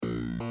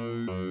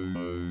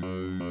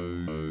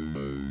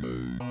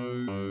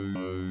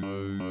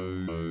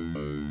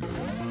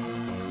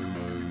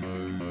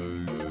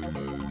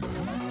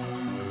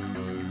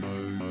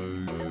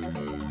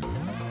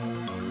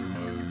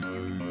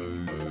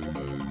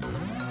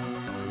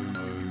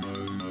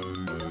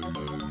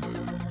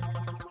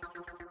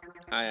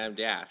Hi, I'm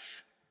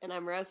Dash. And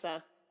I'm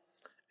Rosa.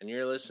 And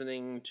you're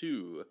listening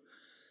to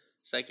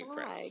Psychic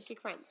Friends.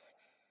 Psychic Friends.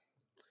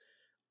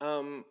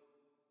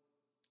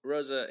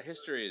 Rosa,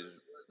 history is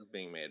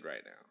being made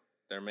right now.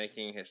 They're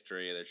making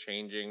history. They're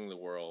changing the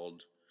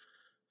world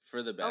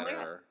for the better. Oh my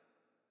God.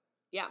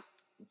 Yeah.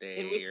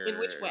 In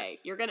which way?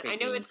 I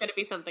know it's gonna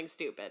be something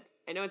stupid.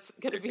 I know it's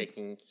gonna be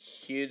taking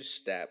huge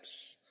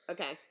steps.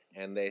 Okay.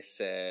 And they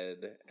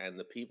said, and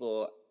the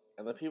people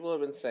have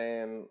been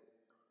saying,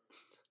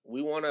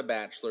 we want a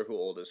bachelor who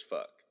old as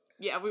fuck.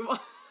 Yeah, we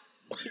want.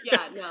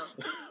 Yeah,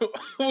 no.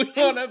 We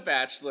want a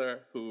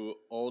bachelor who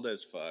old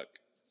as fuck.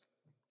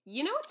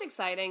 You know what's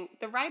exciting?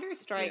 The writer's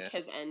strike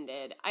has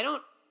ended. I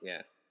don't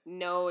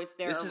know if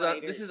there are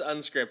writers. This is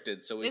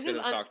unscripted, so we could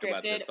have talked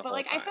about this the whole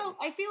time.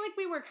 I feel like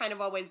we were kind of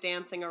always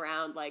dancing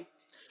around, like,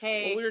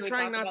 hey, we were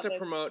trying not to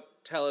promote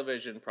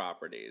television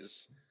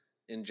properties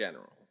in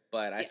general.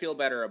 But I feel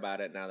better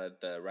about it now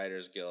that the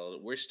Writers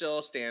Guild. We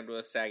still stand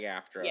with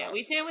SAG-AFTRA. Yeah,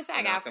 we stand with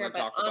SAG-AFTRA,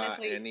 but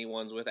honestly, about any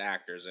ones with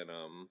actors in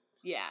them.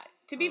 Yeah,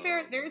 to be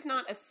fair, there's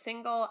not a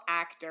single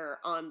actor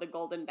on The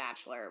Golden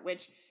Bachelor.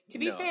 Which, to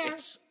be fair,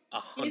 it's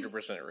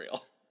 100%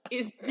 real.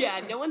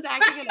 No one's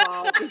acting at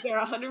all. Is there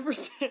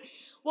 100%?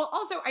 Well,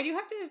 also, I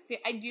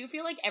do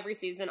feel like every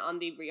season on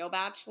The Real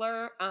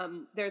Bachelor,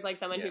 there's like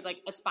someone who's like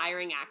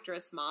aspiring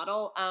actress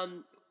model.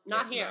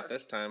 Not here. Not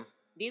this time.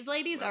 These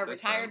ladies are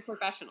retired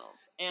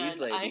professionals. And these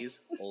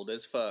ladies, old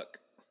as fuck.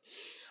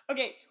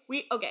 Okay,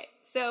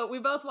 so we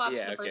both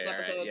watched the first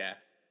episode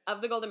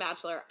of The Golden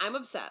Bachelor. I'm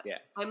obsessed. Yeah.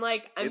 I'm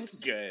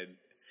good.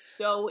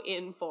 So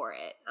in for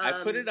it.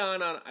 I put it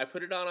on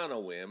a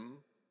whim.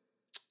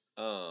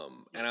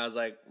 And I was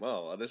like,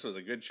 well, this was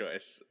a good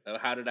choice.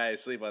 How did I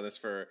sleep on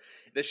this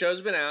the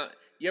show's been out.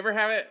 You ever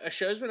have it? A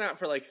show's been out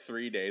for like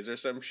 3 days or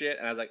some shit.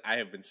 And I was like, I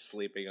have been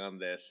sleeping on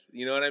this.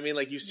 You know what I mean?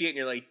 Like you see it and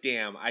you're like,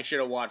 damn, I should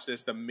have watched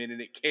this the minute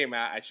it came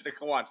out. I should have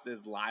watched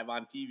this live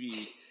on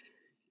TV.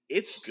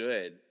 It's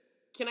good.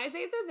 Can I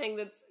say the thing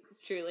that's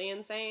truly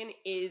insane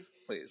is,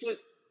 please. So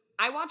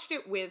I watched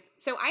it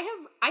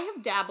I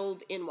have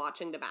dabbled in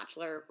watching The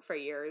Bachelor for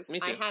years. Me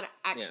too. I had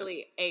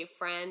actually a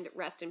friend,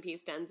 rest in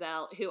peace,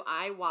 Denzel, who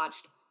I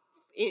watched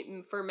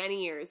for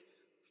many years,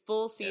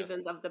 full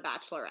seasons of The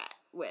Bachelorette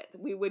with.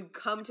 We would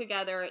come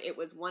together. It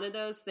was one of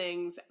those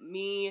things,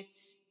 me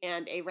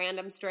and a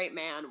random straight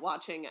man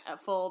watching a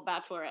full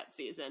Bachelorette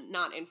season,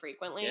 not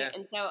infrequently. Yeah.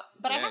 And so,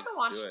 but I haven't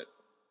watched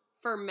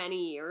for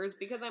many years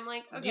because I'm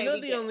like, okay. Do you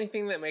know the only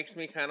thing that makes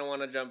me kind of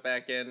want to jump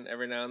back in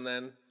every now and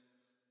then?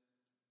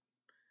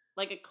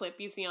 Like a clip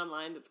you see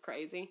online that's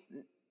crazy?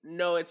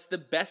 No, it's the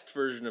best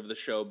version of the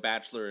show,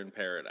 Bachelor in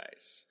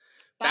Paradise.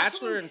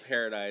 Bachelor in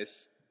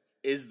Paradise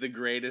is the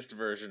greatest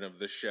version of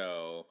the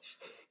show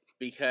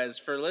because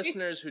for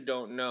listeners who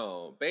don't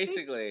know,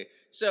 basically,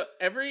 so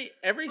every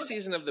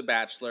season of The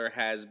Bachelor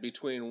has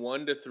between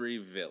 1 to 3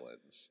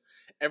 villains.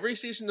 Every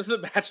season of The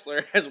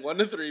Bachelor has 1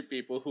 to 3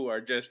 people who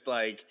are just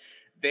like,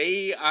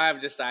 they have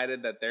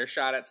decided that their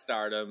shot at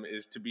stardom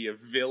is to be a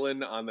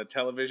villain on the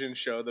television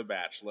show The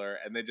Bachelor,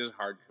 and they just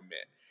hard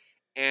commit.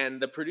 And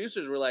the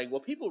producers were like, well,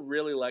 people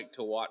really like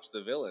to watch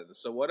the villains,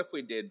 so what if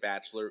we did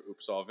Bachelor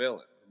Oops All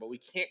Villains? But we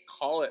can't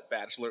call it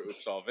Bachelor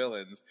Oops All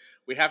Villains.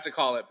 We have to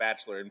call it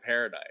Bachelor in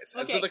Paradise.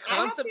 Okay, and so the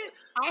concept...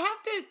 I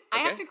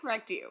have to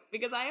correct you,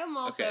 because I am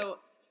also...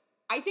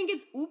 I think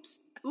it's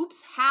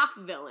oops half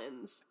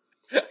villains.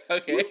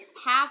 Okay.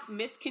 Oops half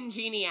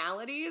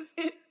miscongenialities,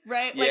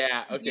 right?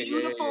 Like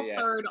beautiful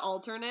third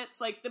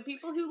alternates, like the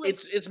people who like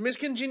it's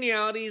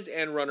miscongenialities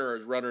and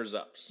runners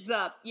ups.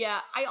 Yeah,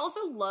 I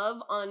also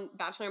love on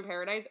Bachelor in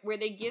Paradise where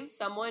they give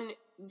someone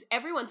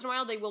every once in a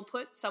while they will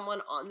put someone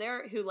on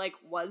there who like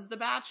was the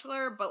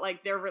Bachelor, but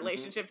like their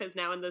relationship is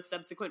now in the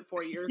subsequent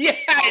 4 years. Yeah,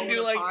 I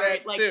do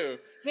like that too.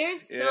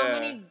 There's so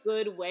many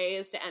good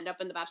ways to end up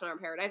in the Bachelor in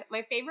Paradise.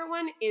 My favorite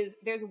one is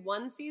there's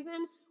one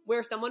season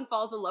where someone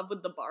falls in love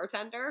with the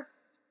bartender.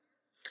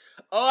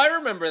 Oh, I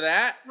remember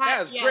that. That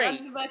was great.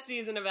 That's the best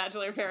season of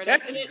Bachelor in Paradise.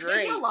 That's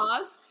great. There's no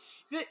loss.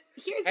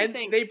 Here's the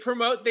thing. They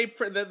promote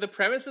the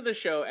premise of the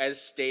show,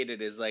 as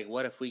stated, is like,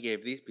 what if we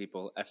gave these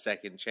people a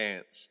second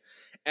chance?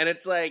 And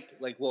it's like,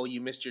 well,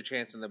 you missed your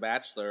chance in The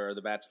Bachelor or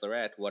The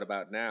Bachelorette. What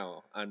about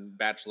now on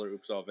Bachelor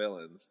Oops All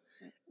Villains?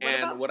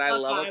 What I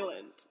love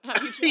Island?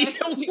 Have you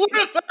tried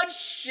what about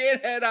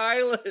Shithead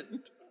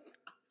Island?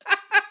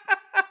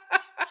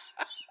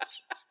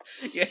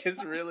 Yeah,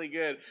 it's really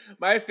good.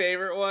 My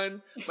favorite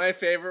one.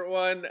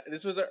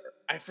 This was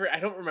I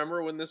don't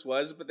remember when this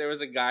was, but there was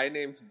a guy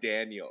named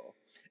Daniel.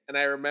 And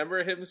I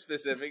remember him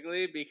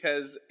specifically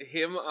because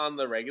him on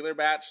the regular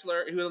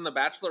Bachelor, he was on the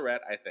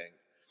Bachelorette, I think.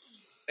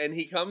 And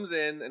he comes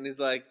in and he's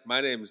like, my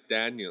name's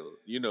Daniel,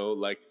 you know,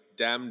 like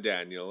damn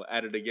Daniel,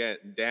 at it again,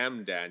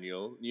 damn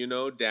Daniel, you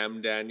know,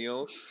 damn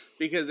Daniel.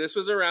 Because this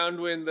was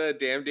around when the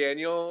damn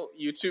Daniel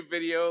YouTube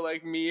video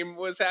like meme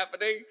was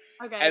happening.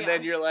 Okay, and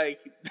then you're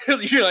like,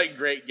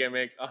 great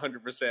gimmick,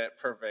 100%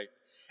 perfect.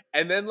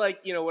 And then,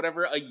 like, you know,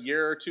 whatever, a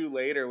year or two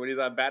later, when he's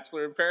on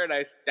Bachelor in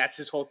Paradise, that's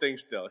his whole thing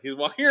still. He's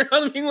walking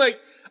around being like,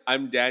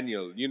 I'm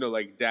Daniel, you know,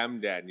 like, damn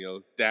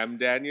Daniel,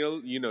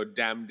 you know,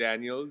 damn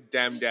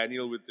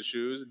Daniel with the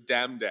shoes,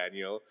 damn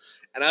Daniel.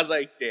 And I was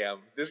like, damn,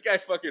 this guy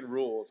fucking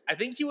rules. I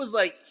think he was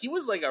like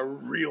a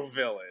real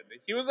villain.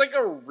 He was like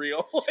a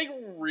real,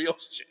 real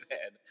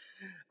shithead.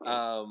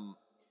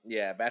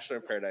 Yeah, Bachelor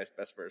in Paradise,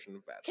 best version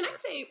of Bachelor. Can I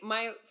say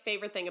my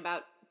favorite thing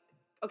about,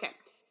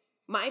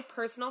 my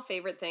personal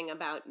favorite thing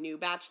about New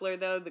Bachelor,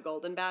 though, The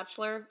Golden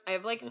Bachelor, I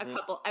have like I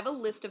have a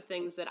list of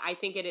things that I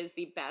think it is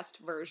the best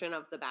version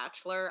of The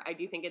Bachelor. I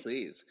do think it's...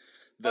 Please.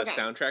 The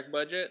soundtrack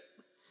budget?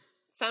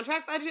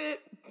 Soundtrack budget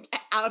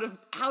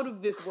out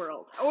of this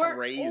world.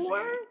 Crazy.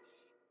 Or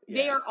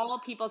they are all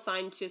people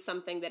signed to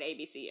something that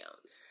ABC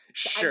owns.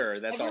 Sure,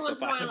 that's also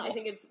possible. I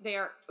think they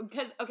are,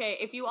 because, okay,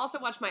 if you also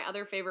watch my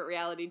other favorite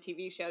reality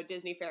TV show,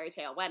 Disney Fairy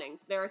Tale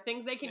Weddings, there are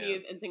things they can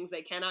use and things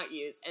they cannot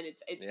use, and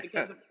it's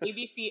because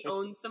ABC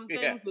owns some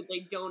things that they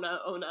don't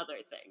own other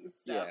things.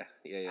 So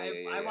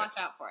I watch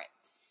out for it.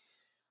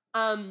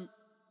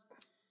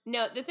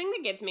 No, the thing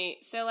that gets me,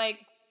 so,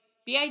 like,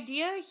 the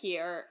idea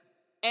here,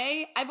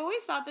 I've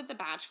always thought that The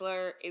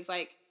Bachelor is,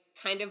 like,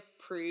 kind of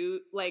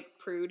prude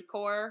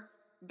core.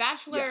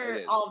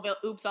 Bachelor, all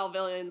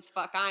villains,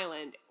 fuck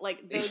island.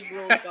 Like, those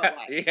rules go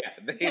away.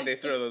 They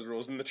throw those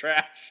rules in the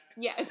trash.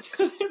 Yeah. And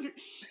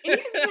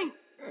here's the thing.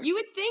 You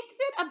would think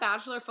that a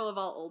Bachelor full of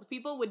all old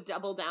people would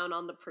double down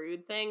on the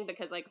prude thing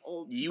because, like,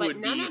 old... You but would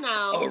no,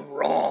 be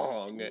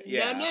wrong.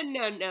 Yeah.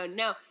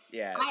 No.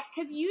 Yeah.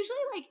 Because usually,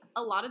 like,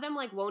 a lot of them,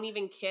 like, won't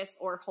even kiss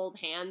or hold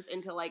hands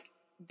into, like,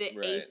 the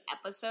 8th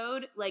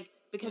episode. Like,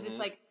 because it's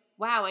like,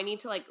 wow, I need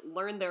to, like,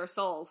 learn their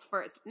souls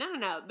first. No.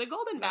 The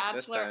Golden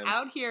Bachelor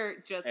out here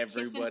just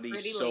kissing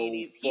pretty so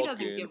ladies. He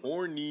doesn't give...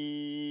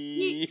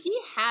 horny. He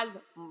has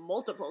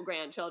multiple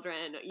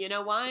grandchildren. You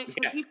know why?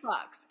 Because he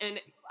fucks. And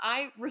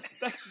I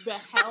respect the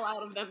hell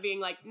out of them being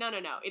like, no,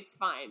 it's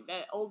fine.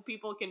 That old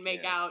people can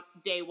make out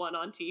day one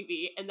on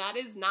TV. And that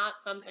is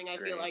not something I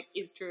feel like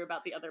is true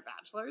about the other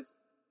Bachelors.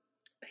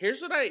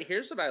 Here's what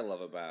I love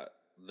about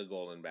The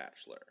Golden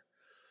Bachelor.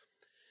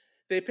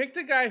 They picked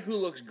a guy who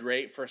looks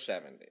great for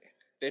 70.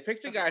 They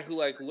picked a guy who,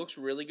 like, looks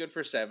really good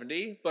for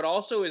 70, but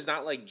also is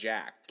not, like,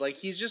 jacked. Like,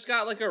 he's just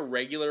got, like, a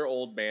regular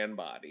old man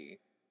body.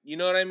 You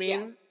know what I mean?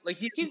 Yeah. Like,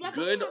 he's a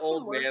good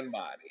old man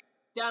body.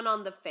 Done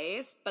on the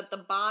face, but the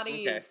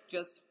body is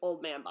just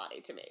old man body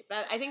to me.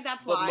 I think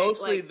that's why. But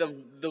mostly, like,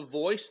 the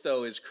voice,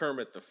 though, is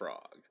Kermit the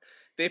Frog.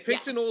 They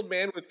picked an old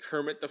man with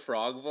Kermit the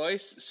Frog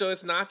voice, so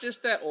it's not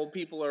just that old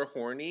people are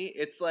horny.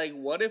 It's like,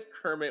 what if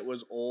Kermit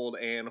was old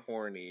and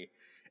horny?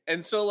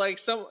 And so, like,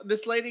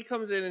 this lady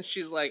comes in and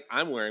she's like,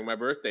 I'm wearing my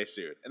birthday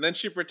suit. And then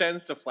she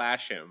pretends to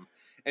flash him.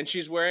 And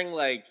she's wearing,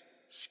 like, a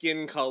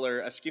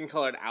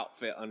skin-colored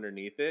outfit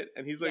underneath it.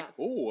 And he's like,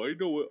 oh,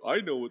 I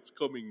know what's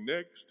coming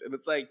next. And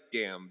it's like,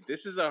 damn,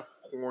 this is a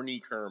horny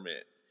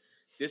Kermit.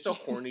 This is a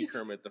horny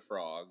Kermit the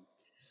Frog.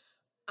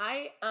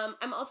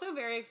 I'm also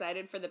very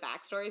excited for the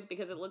backstories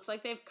because it looks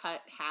like they've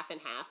cut half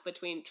and half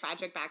between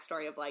tragic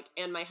backstory of, like,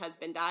 and my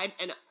husband died,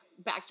 and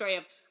backstory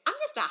of, I'm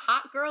just a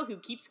hot girl who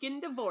keeps getting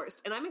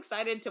divorced, and I'm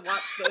excited to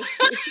watch those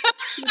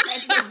two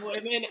types of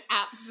women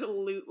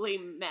absolutely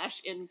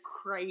mesh in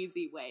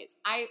crazy ways.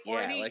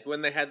 Like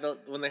when they had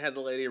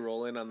the lady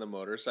roll in on the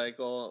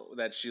motorcycle,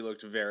 that she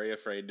looked very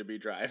afraid to be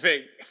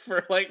driving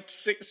for like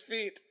 6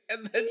 feet,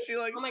 and then she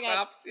stops.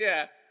 God.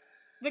 Yeah.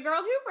 The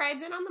girl who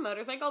rides in on the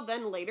motorcycle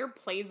then later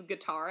plays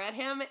guitar at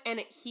him, and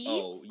he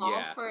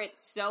falls for it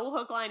so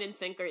hook, line, and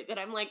sinker that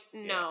I'm like,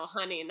 no,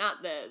 honey,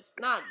 not this.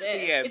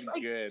 Yeah, it's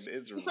like, good.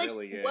 It's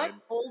really like good. What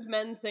old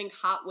men think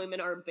hot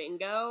women are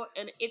bingo,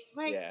 and it's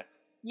like,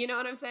 you know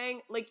what I'm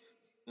saying? Like,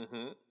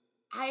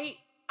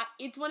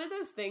 it's one of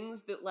those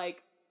things that,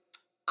 like,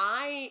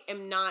 I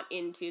am not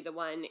into the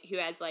one who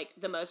has, like,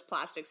 the most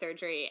plastic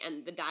surgery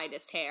and the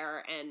dyedest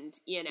hair and,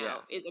 you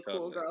know, is a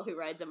cool girl who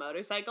rides a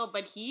motorcycle.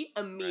 But he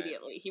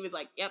immediately, he was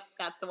like, yep,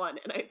 that's the one.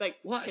 And I was like,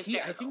 well, I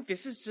think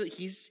this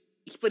is,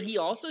 but he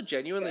also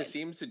genuinely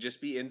seems to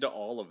just be into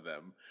all of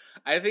them.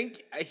 I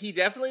think he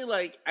definitely,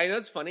 like, I know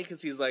it's funny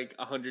because he's, like,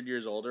 100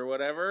 years old or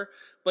whatever,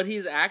 but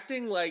he's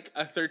acting like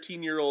a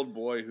 13-year-old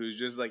boy who's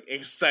just, like,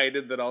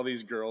 excited that all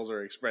these girls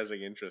are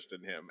expressing interest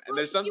in him. And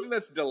there's something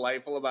that's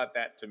delightful about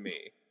that to me.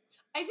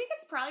 I think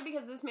it's probably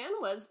because this man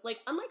was,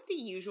 like, unlike the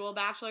usual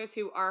bachelors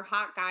who are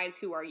hot guys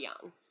who are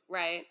young,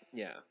 right?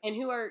 Yeah. And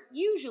who are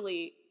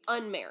usually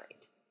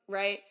unmarried,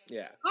 right?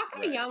 Yeah. Hot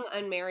guy, young,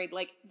 unmarried,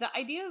 like, the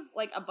idea of,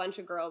 like, a bunch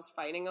of girls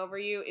fighting over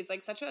you is,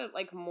 like, such a,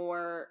 like,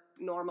 more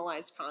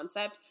normalized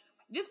concept.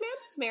 This man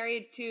was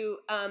married to,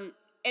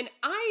 and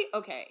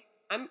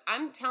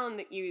I'm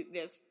telling you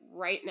this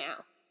right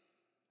now.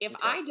 If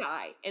I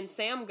die and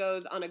Sam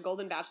goes on a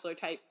Golden Bachelor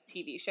type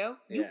TV show,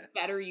 you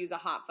better use a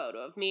hot photo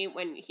of me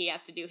when he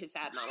has to do his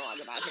sad monologue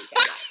about his dead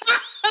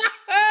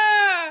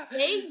life.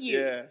 They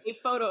used a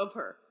photo of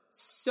her.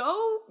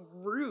 So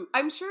rude.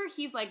 I'm sure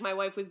he's like, my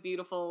wife was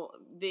beautiful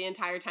the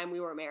entire time we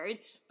were married,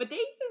 but they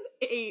use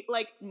a,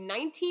 like,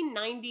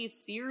 1990s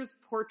Sears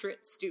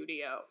portrait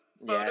studio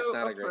Yeah, photo it's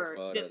not a of great her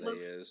photo that they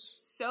looks use.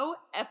 so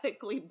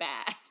epically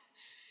bad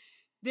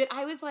that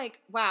I was like,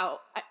 wow,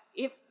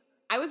 if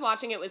I was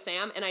watching it with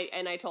Sam and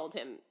I told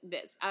him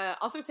this.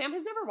 Also, Sam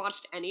has never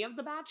watched any of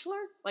The Bachelor,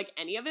 like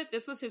any of it.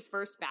 This was his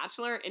first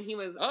Bachelor, and he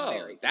was Oh,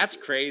 very that's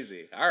confused.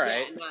 crazy. All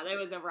right. Yeah, no, that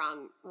was a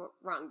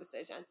wrong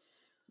decision.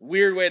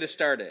 Weird way to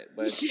start it,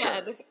 but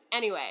Yeah, sure.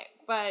 Anyway,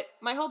 but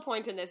my whole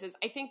point in this is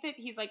I think that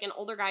he's like an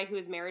older guy who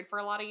was married for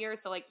a lot of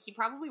years, so like he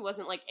probably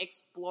wasn't like he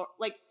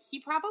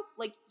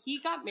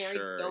got married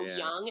Sure, so yeah.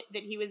 young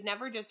that he was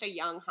never just a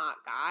young hot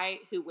guy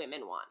who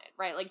women wanted,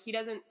 right? Like he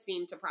doesn't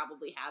seem to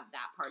probably have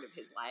that part of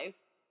his life.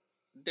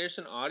 There's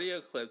an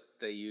audio clip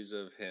they use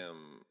of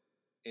him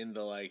in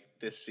the like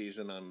this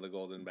season on The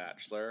Golden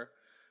Bachelor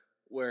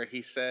where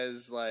he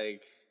says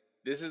like,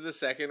 this is the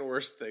second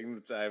worst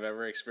thing that I've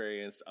ever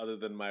experienced other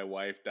than my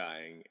wife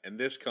dying, and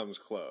this comes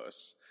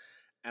close.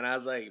 And I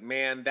was like,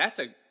 man, that's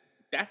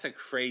a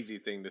crazy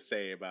thing to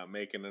say about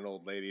making an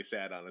old lady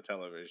sad on a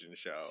television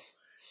show.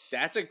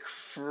 That's a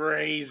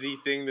crazy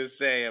thing to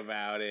say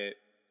about it.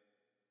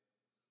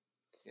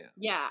 Yeah.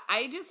 Yeah,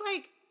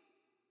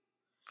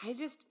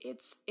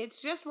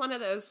 it's just one of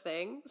those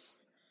things.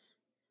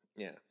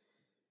 Yeah.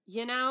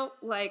 You know,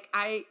 like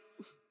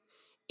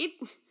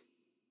it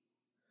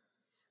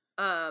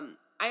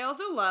I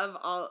also love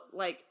all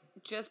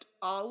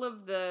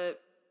of the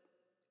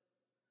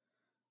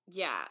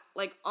yeah,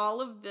 like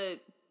all of the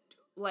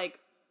like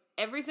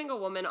every single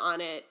woman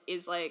on it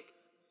is like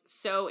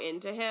so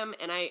into him,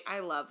 and I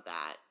love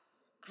that.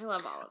 I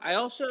love all of I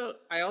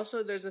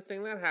also there's a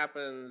thing that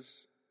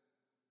happens.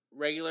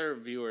 Regular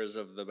viewers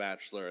of The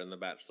Bachelor and The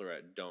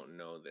Bachelorette don't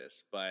know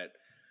this, but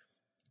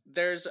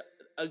there's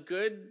a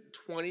good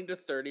 20 to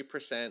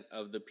 30%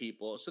 of the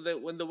people. So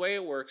that when the way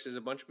it works is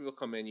a bunch of people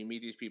come in, you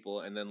meet these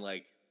people, and then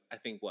like I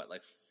think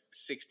like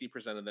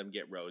 60% of them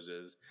get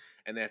roses,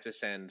 and they have to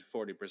send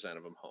 40%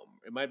 of them home.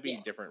 It might be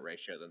a different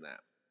ratio than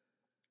that.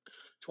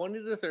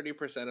 20 to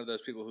 30% of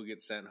those people who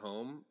get sent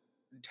home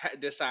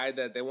decide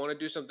that they want to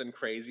do something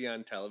crazy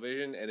on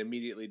television and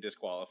immediately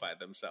disqualify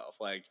themselves.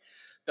 Like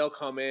they'll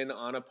come in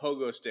on a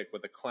pogo stick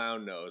with a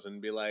clown nose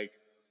and be like,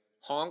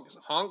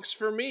 honks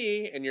for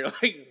me, and you're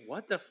like,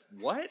 what the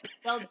what?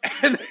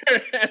 And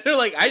they're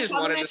like, I just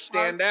wanted to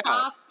stand out.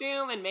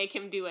 Costume and make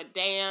him do a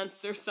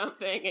dance or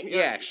something. And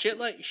yeah, shit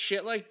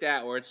like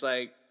that, where it's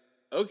like,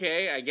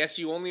 okay, I guess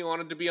you only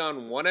wanted to be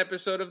on one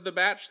episode of The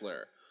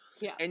Bachelor.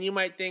 Yeah. And you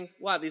might think,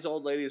 wow, these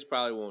old ladies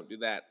probably won't do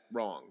that.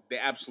 Wrong. They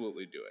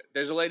absolutely do it.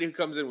 There's a lady who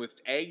comes in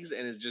with eggs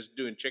and is just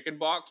doing chicken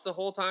box the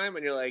whole time,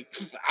 and you're like,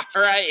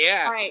 all right,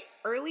 yeah. All right,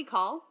 early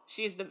call,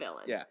 she's the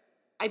villain. Yeah.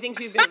 I think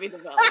she's going to be the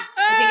villain.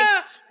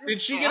 Did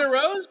she get a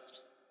rose?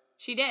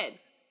 She did.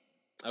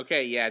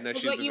 Okay, yeah, no,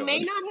 she's the villain. But you may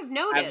not have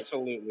noticed.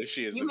 Absolutely,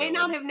 she is the villain. You may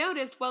villain. not have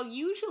noticed, well,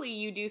 usually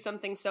you do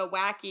something so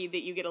wacky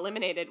that you get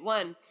eliminated.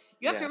 One,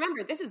 you have to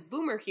remember, this is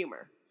boomer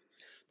humor.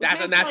 That's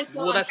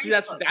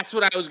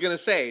what I was gonna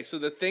say. So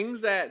the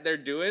things that they're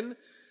doing,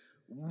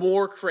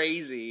 more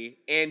crazy,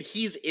 and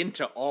he's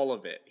into all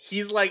of it.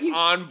 He's like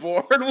on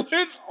board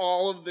with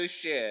all of the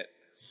shit.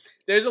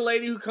 There's a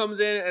lady who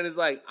comes in and is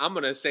like, I'm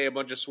gonna say a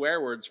bunch of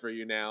swear words for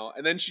you now,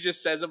 and then she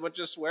just says a bunch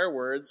of swear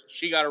words.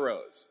 She got a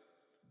rose.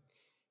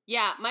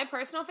 Yeah, my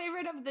personal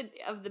favorite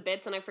of the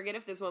bits, and I forget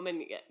if this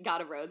woman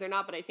got a rose or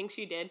not, but I think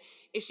she did,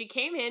 is she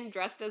came in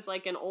dressed as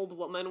like an old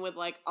woman with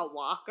like a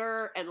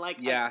walker and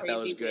like a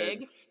crazy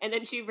wig, and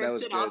then she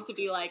rips it off to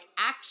be like,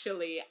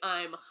 actually,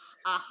 I'm a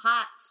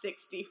hot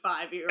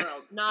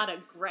 65-year-old, not a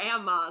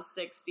grandma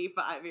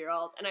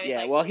 65-year-old. And I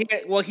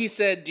was like, he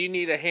said, do you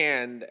need a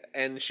hand?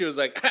 And she was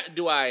like,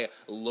 do I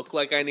look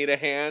like I need a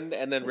hand?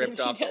 And then ripped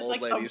off the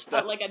old lady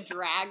stuff. Like a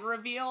drag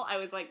reveal. I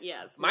was like,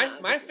 yes.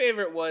 My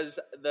favorite was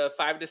the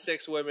 5 to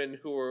 6 women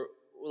who were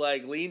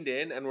like leaned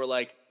in and were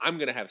like, I'm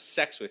gonna have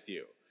sex with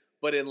you,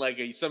 but in like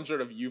some sort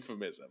of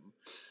euphemism.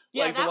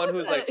 Yeah, like the one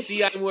who's like,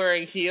 see, I'm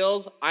wearing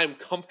heels, I'm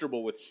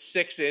comfortable with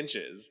 6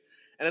 inches.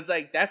 And it's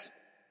like, that's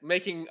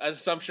making an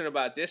assumption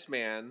about this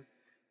man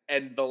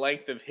and the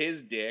length of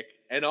his dick,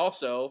 and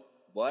also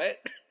what?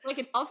 Like,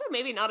 it's also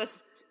maybe not a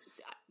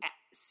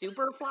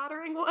super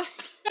flattering one.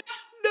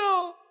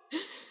 No.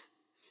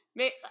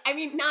 I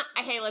mean, not.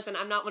 Hey, listen,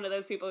 I'm not one of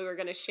those people who are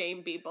going to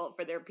shame people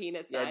for their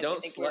penis size. Yeah,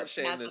 don't slut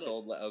shame this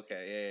old.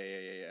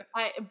 Okay,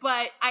 yeah.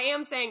 But I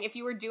am saying, if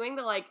you were doing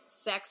the like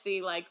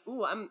sexy, like,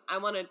 ooh, I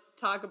want to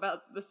talk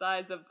about the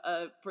size of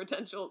a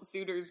potential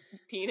suitor's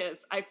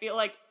penis. I feel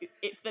like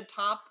if the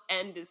top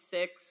end is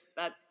 6,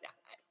 that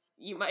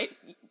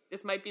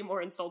this might be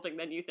more insulting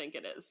than you think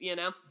it is. You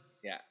know?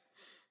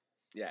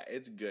 Yeah,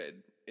 it's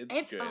good.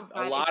 It's good. Oh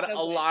God,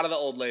 a lot of the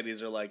old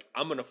ladies are like,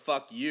 I'm gonna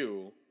fuck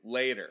you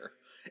later.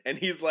 And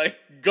he's like,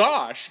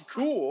 gosh,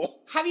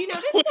 cool. Have you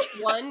noticed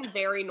one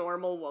very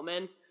normal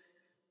woman?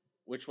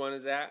 Which one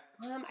is that?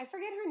 I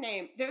forget her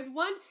name. There's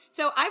one.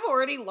 So I've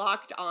already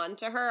locked on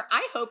to her.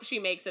 I hope she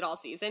makes it all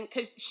season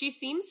because she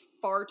seems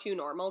far too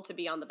normal to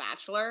be on The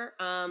Bachelor.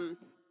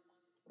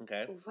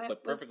 Okay,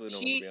 but perfectly normal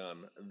to be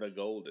on The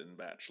Golden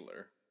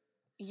Bachelor.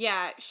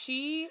 Yeah,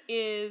 she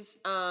is.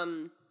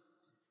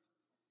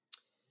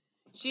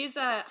 She's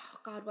oh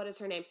God, what is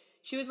her name?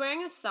 She was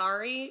wearing a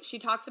sari. She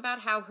talks about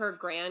how her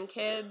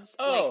grandkids.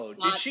 Oh, did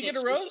thought she that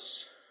get a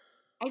rose?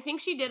 I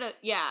think she did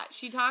yeah.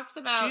 She talks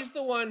about. She's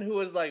the one who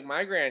was like,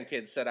 my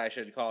grandkids said I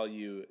should call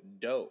you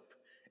dope.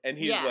 And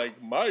he's Yeah.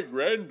 like, my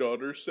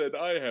granddaughter said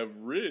I have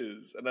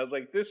Riz. And I was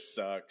like, this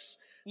sucks.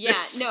 Yeah,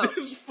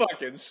 This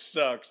fucking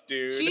sucks,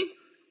 dude.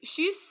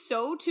 She's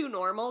so too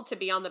normal to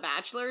be on The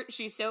Bachelor.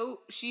 She's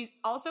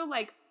also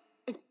like,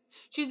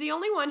 she's the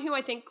only one who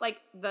I think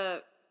like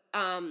the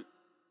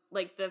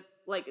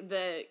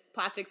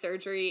plastic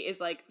surgery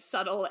is like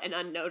subtle and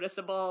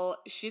unnoticeable.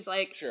 She's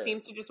like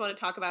seems to just want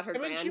to talk about her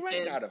grandkids. She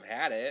might not have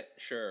had it,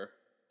 sure.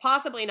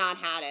 Possibly not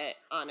had it,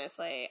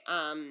 honestly.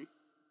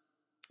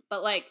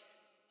 But like,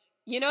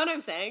 you know what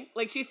I'm saying?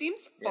 Like, she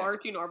seems far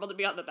too normal to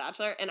be on The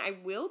Bachelor, and I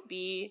will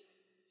be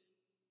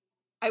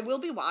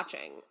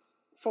watching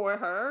for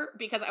her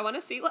because I want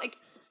to see like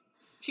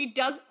she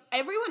does.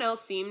 Everyone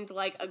else seemed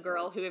like a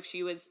girl who, if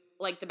she was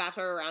like The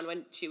Bachelor around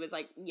when she was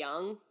like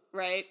young,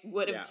 right,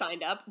 would have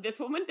signed up. This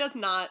woman does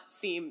not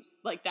seem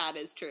like that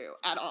is true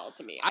at all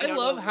to me. I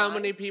love how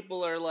many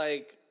people are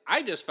like,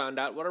 I just found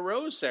out what a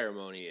rose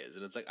ceremony is.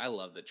 And it's like, I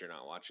love that you're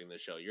not watching the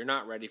show. You're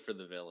not ready for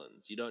the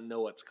villains. You don't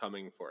know what's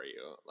coming for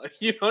you. Like,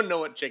 you don't know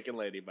what Chicken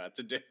Lady about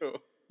to do.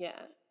 Yeah.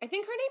 I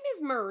think her name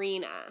is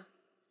Marina.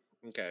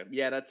 Okay.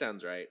 Yeah, that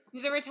sounds right.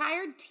 She's a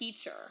retired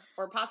teacher,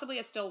 or possibly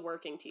a still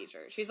working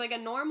teacher. She's like a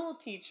normal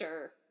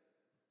teacher.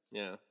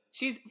 Yeah.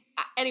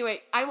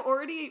 Anyway, I'm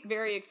already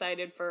very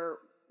excited for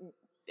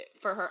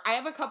her. I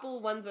have a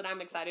couple ones that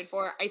I'm excited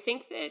for. I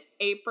think that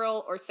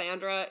April or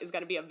Sandra is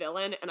going to be a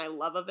villain, and I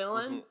love a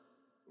villain. Mm-hmm.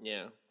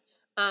 Yeah.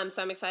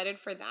 So I'm excited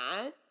for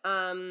that.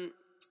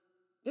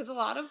 There's a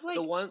lot of like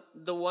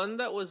the one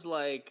that was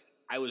like,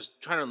 I was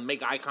trying to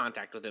make eye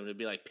contact with him to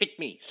be like, pick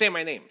me, say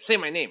my name, say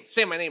my name,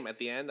 say my name at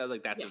the end. I was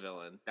like, that's a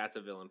villain. That's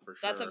a villain for sure.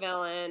 That's a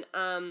villain.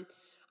 I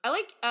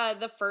like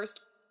the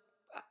first.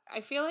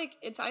 I feel like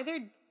it's either.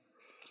 I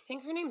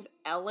think her name's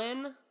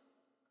Ellen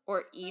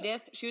or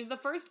Edith. She was the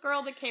first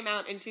girl that came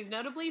out, and she's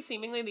notably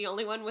seemingly the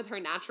only one with her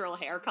natural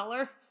hair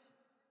color.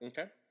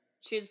 Okay.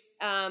 She's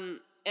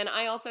and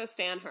I also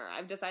stan her.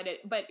 I've decided,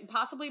 but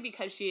possibly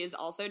because she is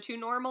also too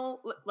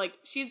normal. Like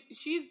she's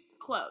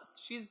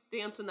close. She's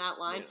dancing that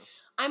line.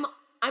 Yeah.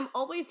 I'm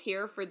always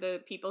here for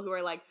the people who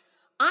are like,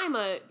 I'm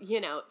a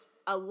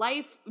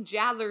life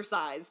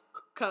jazzercise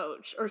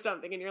coach or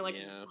something, and you're like,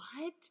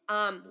 what?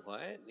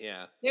 What?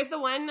 Yeah. There's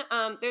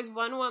there's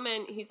one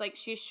woman who's like,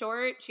 she's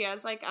short. She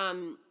has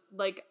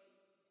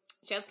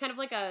she has kind of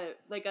like a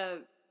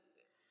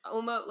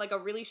almost like a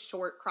really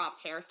short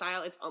cropped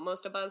hairstyle. It's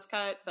almost a buzz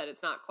cut, but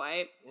it's not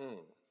quite.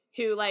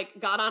 Who like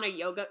got on a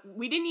yoga.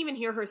 We didn't even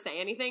hear her say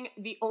anything.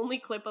 The only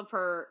clip of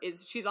her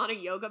is she's on a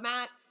yoga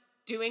mat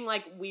doing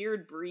like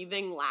weird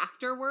breathing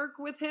laughter work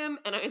with him,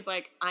 and I was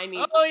like, I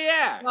need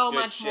so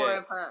much more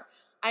of her.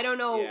 I don't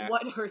know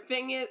what her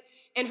thing is.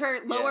 And her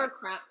lower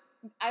crown.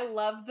 I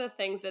love the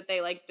things that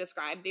they like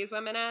describe these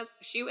women as.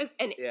 She was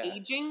an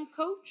aging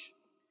coach.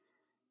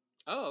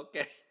 Oh,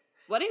 okay.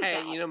 What is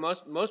that? You know,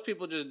 most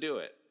people just do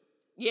it.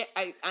 Yeah,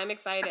 I'm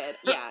excited.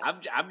 Yeah,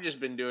 I've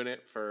just been doing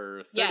it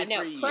for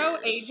 33 years. Pro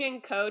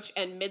aging coach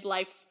and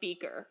midlife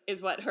speaker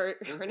is what her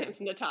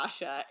name's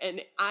Natasha,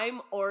 and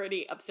I'm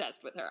already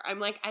obsessed with her. I'm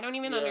like, I don't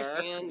even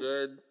understand. That's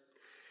good.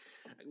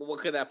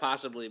 What could that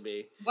possibly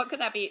be? What could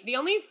that be? The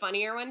only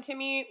funnier one to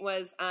me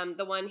was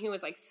the one who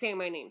was like, say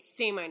my name,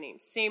 say my name,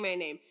 say my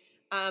name.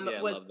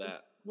 Was love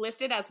that.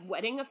 Listed as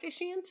wedding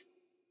officiant.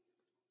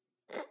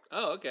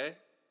 Oh, okay.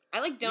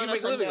 I like don't you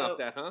make a living off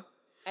that, huh?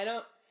 I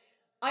don't.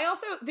 I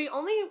also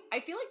I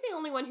feel like the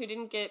only one who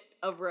didn't get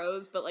a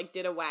rose but like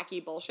did a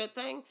wacky bullshit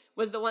thing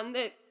was the one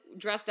that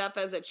dressed up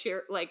as a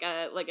cheer like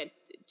a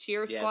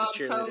cheer squad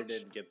the cheerleader coach.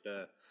 Didn't get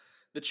the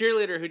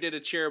cheerleader who did a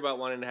cheer about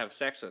wanting to have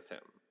sex with him.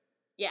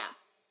 Yeah,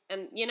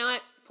 and you know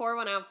what? Pour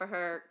one out for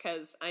her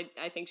because I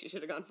think she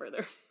should have gone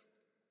further.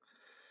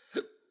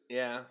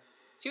 Yeah.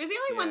 She was the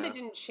only one that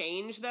didn't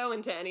change though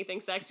into anything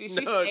sexy.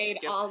 She stayed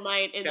all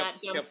night in that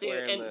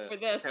jumpsuit, and for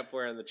this kept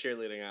wearing the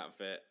cheerleading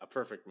outfit. A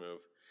perfect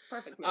move.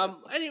 Perfect move.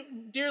 Anyway,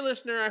 dear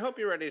listener, I hope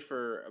you're ready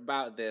for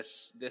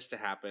this to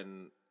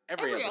happen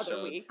every episode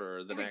other week,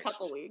 for the every next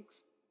couple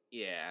weeks.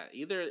 Yeah,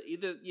 either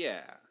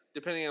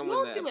depending on we when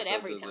won't the do it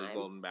every time. Of the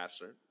Golden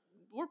Bachelor.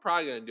 We're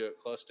probably going to do it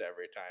close to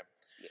every time.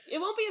 It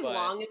won't be as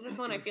long as this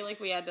one. I feel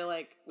like we had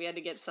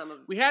to get some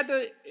of. We had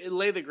to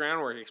lay the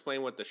groundwork,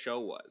 explain what the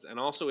show was, and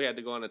also we had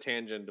to go on a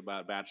tangent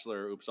about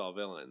Bachelor Oops All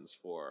Villains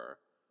for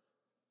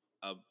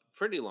a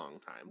pretty long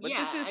time. But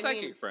this is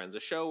Psychic Friends, a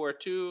show where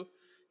two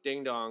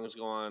ding-dongs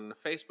go on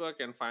Facebook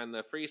and find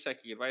the free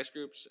psychic advice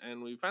groups,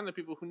 and we find the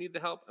people who need the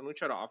help, and we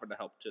try to offer the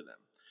help to them.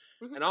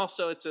 Mm-hmm. And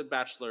also, it's a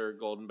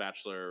Golden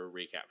Bachelor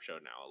recap show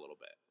now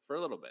for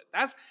a little bit.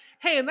 That's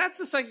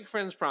the Psychic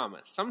Friends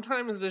promise.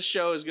 Sometimes this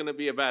show is going to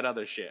be about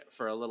other shit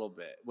for a little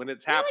bit when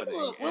it's happening.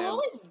 Like we'll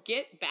always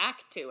get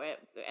back to it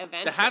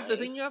eventually. The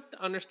thing you have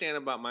to understand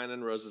about mine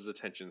and Rosa's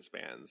attention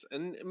spans,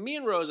 and me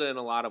and Rosa in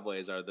a lot of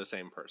ways are the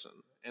same person,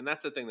 and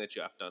that's the thing that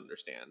you have to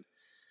understand.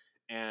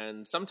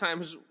 And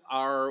sometimes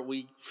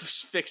we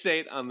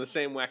fixate on the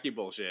same wacky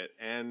bullshit.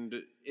 And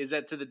is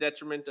that to the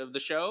detriment of the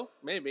show?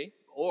 Maybe.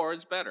 Or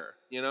it's better.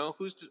 You know?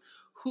 Who's to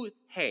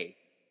say?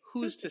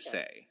 Who's to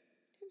say?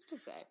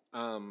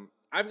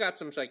 I've got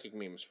some psychic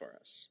memes for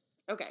us.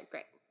 Okay,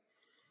 great.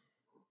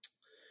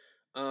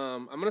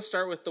 I'm gonna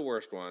start with the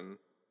worst one,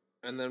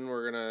 and then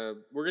we're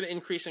gonna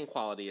increase in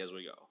quality as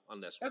we go on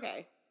this one.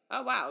 Okay.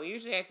 Oh wow.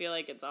 Usually I feel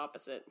like it's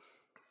opposite.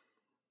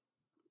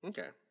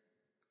 Okay.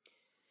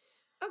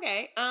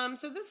 Okay,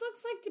 so this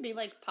looks like to be,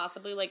 like,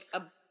 possibly, like,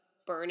 a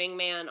Burning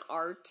Man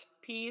art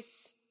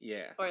piece.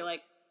 Yeah. Or,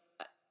 like,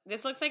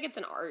 this looks like it's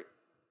an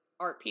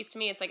art piece to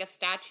me. It's, like, a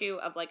statue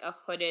of, like, a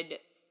hooded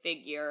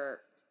figure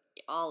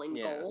all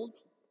in gold.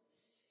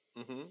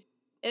 Mm-hmm. And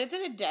it's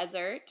in a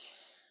desert.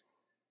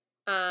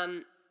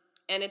 And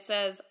it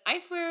says, I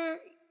swear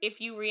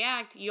if you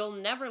react, you'll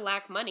never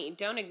lack money.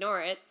 Don't ignore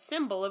it.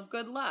 Symbol of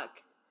good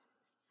luck.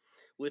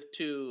 With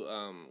 2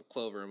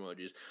 clover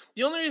emojis.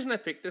 The only reason I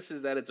picked this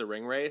is that it's a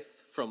ring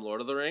wraith from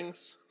Lord of the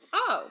Rings.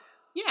 Oh,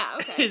 yeah,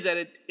 okay.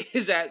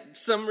 is that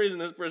some reason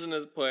this person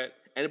has put,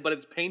 but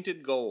it's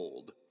painted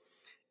gold.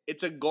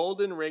 It's a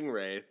golden ring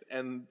wraith,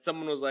 and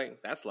someone was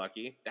like, "That's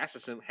lucky. That's a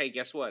symbol. Hey,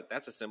 guess what?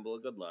 That's a symbol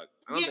of good luck."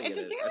 I don't think it's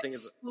it a is. very I think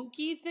it's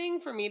spooky thing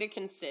for me to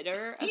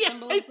consider a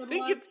symbol of good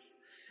luck.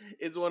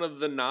 It's one of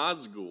the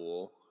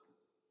Nazgul.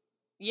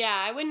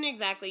 Yeah, I wouldn't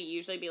exactly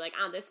usually be like,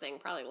 this thing,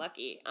 probably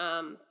lucky.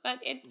 But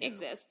it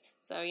exists,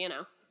 so, you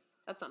know,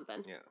 that's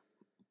something. Yeah.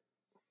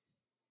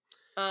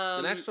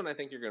 The next one I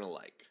think you're going to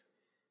like.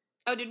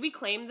 Oh, did we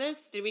claim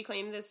this? Did we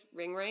claim this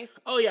ring wraith?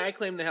 Oh, yeah, I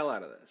claimed the hell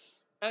out of this.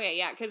 Okay,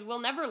 yeah, because we'll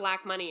never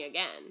lack money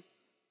again.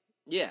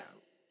 Yeah.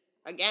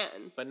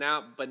 Again. But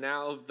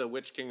now the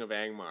Witch King of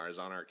Angmar is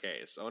on our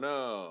case. Oh,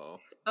 no.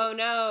 Oh,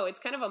 no, it's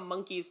kind of a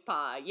monkey's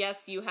paw.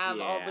 Yes, you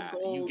have all the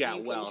gold you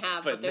can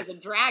have, but there's a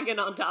dragon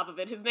on top of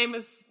it. His name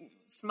is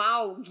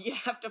Smaug. You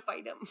have to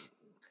fight him.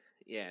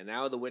 Yeah,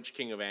 now the Witch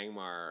King of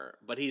Angmar,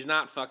 but he's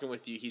not fucking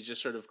with you. He's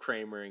just sort of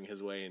Kramering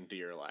his way into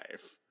your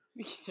life.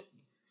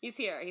 He's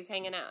here. He's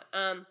hanging out.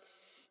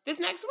 This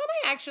next one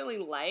I actually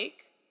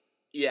like.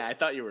 Yeah, I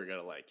thought you were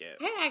gonna like it.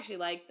 I actually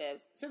like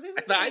this. So this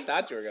is. I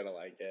thought you were gonna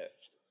like it.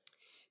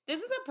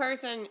 This is a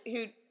person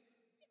who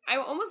I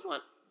almost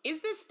want.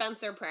 Is this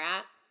Spencer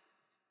Pratt?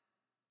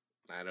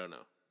 I don't know.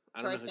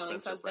 I don't know who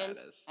Spencer husband?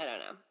 Pratt is. I don't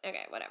know.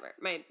 Okay, whatever.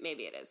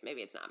 Maybe it is.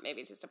 Maybe it's not.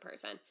 Maybe it's just a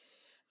person.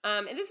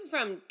 And this is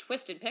from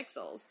Twisted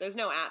Pixels. There's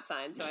no @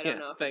 sign, so I don't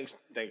know. Thanks,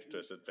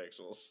 Twisted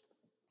Pixels.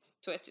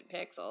 Twisted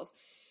Pixels.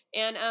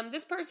 And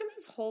this person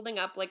is holding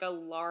up like a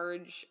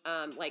large,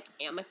 like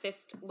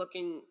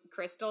amethyst-looking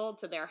crystal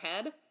to their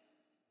head.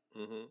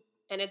 Mm-hmm.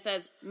 And it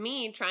says,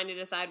 "Me trying to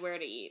decide where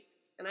to eat."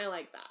 And I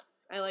like that.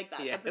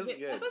 Yeah, that's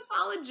good. That's a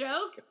solid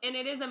joke, and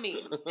it is a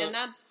meme, and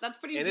that's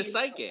pretty. And it's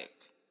psychic.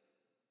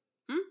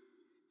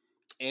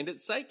 And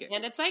it's psychic.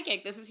 And it's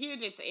psychic. This is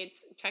huge.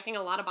 It's checking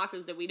a lot of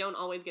boxes that we don't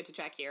always get to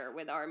check here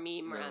with our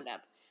meme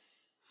roundup.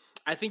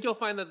 I think you'll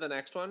find that the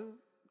next one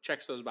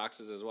checks those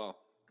boxes as well.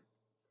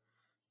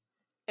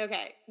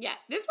 Okay, yeah.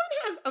 This one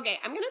has... Okay,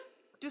 I'm going to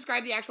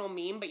describe the actual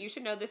meme, but you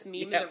should know this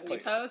meme is a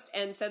repost,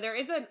 and so there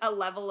is a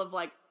level of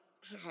like,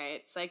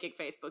 alright, psychic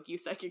Facebook, you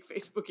psychic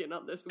Facebook in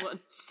on this one.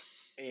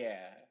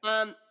 Yeah.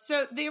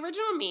 So the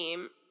original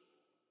meme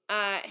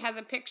has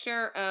a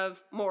picture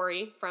of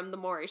Maury from The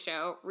Maury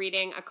Show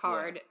reading a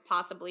card,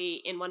 possibly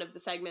in one of the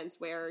segments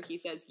where he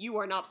says, "You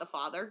are not the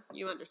father."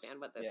 You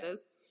understand what this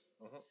is.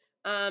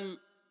 Mm-hmm.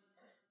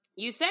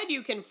 You said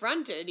you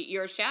confronted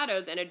your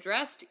shadows and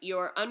addressed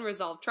your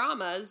unresolved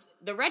traumas.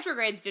 The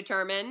retrogrades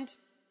determined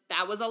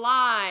that was a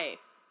lie.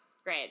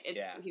 Great.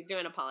 He's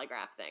doing a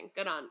polygraph thing.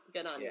 Good on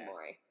you,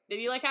 Maury.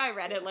 Did you like how I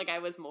read it like I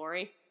was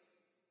Maury?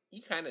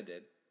 You kind of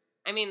did.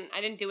 I mean,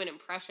 I didn't do an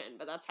impression,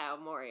 but that's how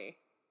Maury...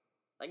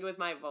 Like, it was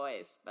my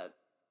voice, but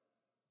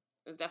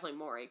it was definitely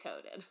Maury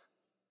coded.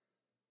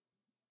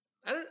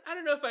 I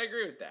don't know if I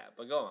agree with that,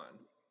 but go on.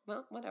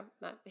 Well, whatever.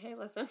 Hey,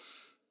 listen.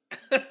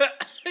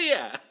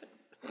 Yeah.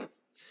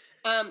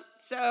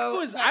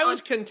 So I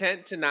was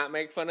content to not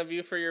make fun of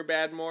you for your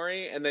bad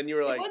Maury, and then you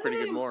were like, pretty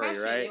good Maury,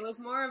 right? It was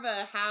more of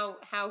a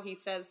how he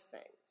says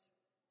things.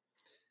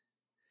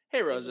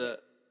 Hey, Rosa,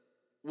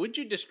 would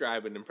you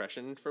describe an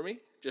impression for me?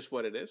 Just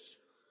what it is?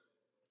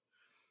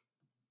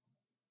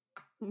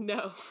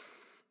 No.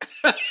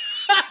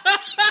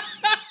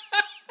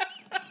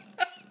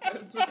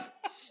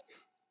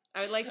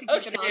 I would like to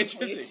keep it on,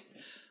 please.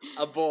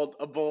 A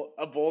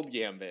bold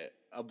gambit.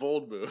 A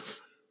bold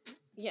move.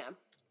 Yeah,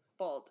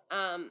 bold.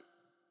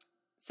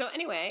 So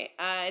anyway,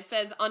 it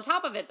says, on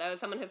top of it, though,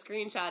 someone has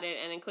screenshotted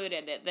and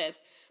included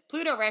this.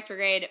 Pluto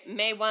retrograde,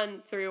 May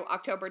 1 through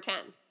October 10.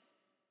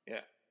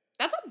 Yeah.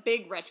 That's a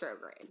big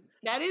retrograde.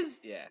 That is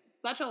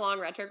such a long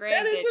retrograde.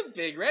 That is a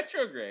big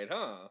retrograde,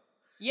 huh?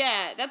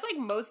 Yeah, that's like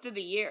most of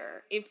the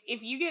year. If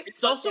you get...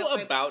 It's also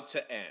about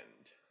to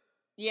end.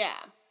 Yeah.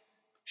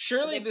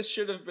 Surely this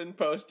should have been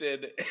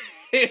posted.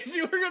 If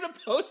you were going to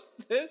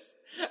post this,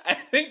 I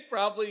think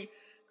probably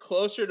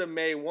closer to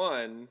May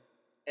 1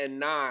 and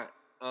not,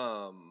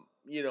 on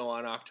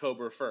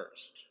October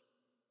 1st.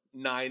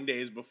 9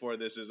 days before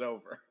this is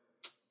over.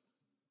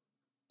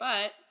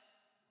 But,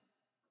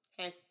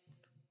 hey,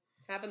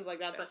 happens like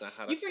that. So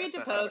you forget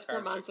to post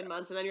for months and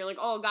months, and then you're like,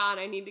 oh, God,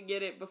 I need to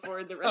get it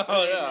before the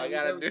retrograde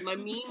ends, or my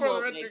meme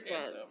won't make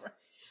sense.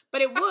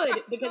 But it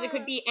would, because it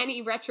could be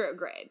any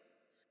retrograde.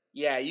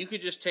 Yeah, you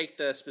could just take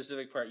the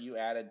specific part you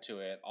added to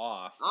it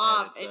off.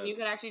 And you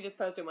could actually just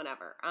post it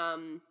whenever.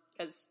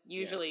 Because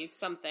usually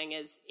something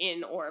is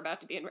in or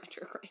about to be in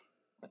retrograde.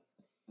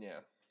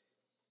 Yeah.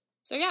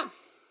 So, yeah.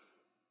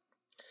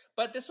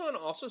 But this one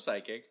also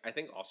psychic, I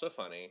think also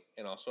funny,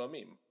 and also a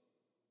meme.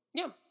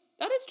 Yeah,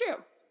 that is true.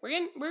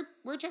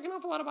 We're checking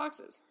off a lot of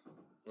boxes.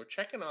 We're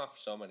checking off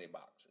so many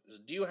boxes.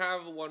 Do you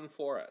have one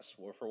for us,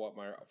 or for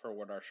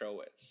what our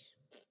show is?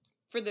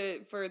 For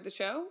the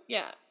show?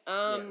 Yeah.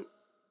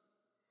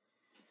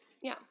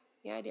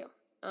 Yeah, I do.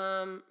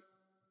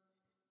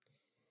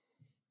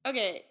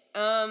 Okay.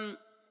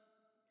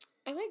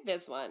 I like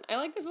this one. I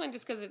like this one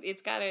just because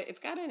it's got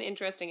an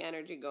interesting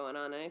energy going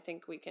on, and I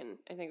think we could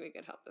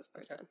help this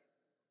person. Okay.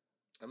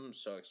 I'm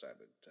so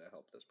excited to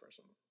help this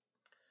person.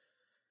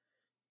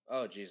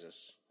 Oh,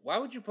 Jesus. Why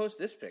would you post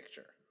this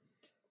picture?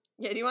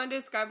 Yeah, do you want to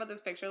describe what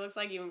this picture looks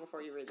like even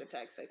before you read the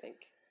text, I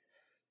think?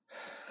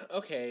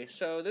 Okay,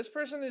 so this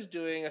person is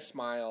doing a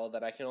smile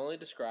that I can only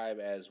describe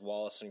as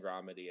Wallace and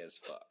Gromity as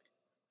fuck.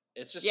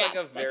 It's just like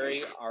a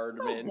very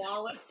Aardman. It's a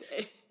Wallace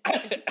and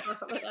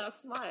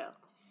Gromit-ass smile.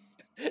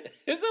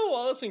 It's a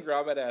Wallace and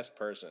Gromit-ass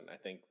person, I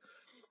think.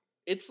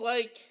 It's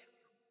like...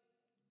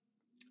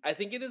 I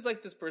think it is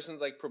like this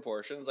person's like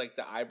proportions, like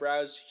the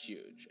eyebrows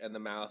huge and the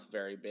mouth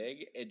very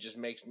big. It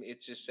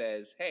just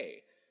says,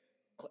 hey,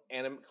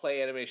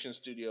 Clay Animation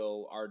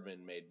Studio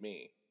Aardman made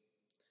me.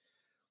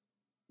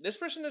 This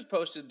person has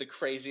posted the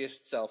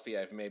craziest selfie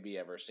I've maybe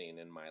ever seen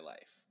in my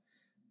life.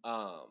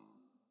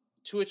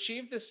 To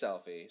achieve this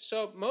selfie,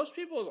 so most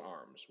people's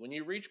arms, when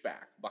you reach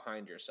back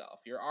behind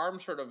yourself, your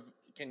arm sort of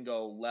can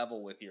go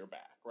level with your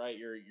back, right?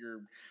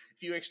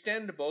 If you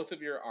extend both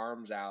of your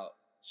arms out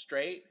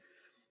straight,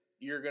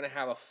 you're going to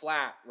have a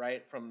flat,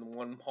 right, from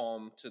one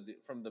palm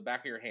from the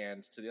back of your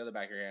hand to the other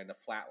back of your hand, a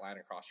flat line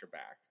across your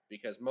back.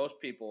 Because most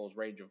people's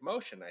range of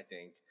motion, I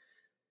think,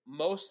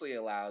 mostly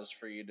allows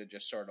for you to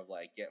just sort of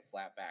like get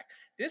flat back.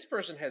 This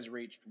person has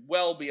reached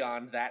well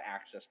beyond that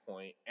access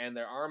point, and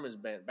their arm is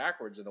bent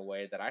backwards in a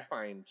way that I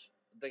find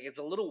like it's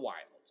a little wild.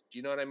 Do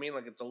you know what I mean?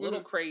 Like it's a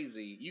little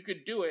crazy. You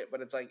could do it, but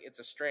it's like it's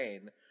a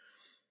strain.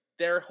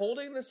 They're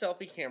holding the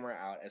selfie camera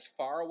out as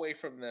far away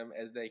from them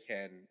as they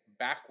can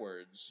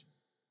backwards.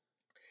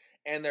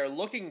 And they're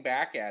looking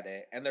back at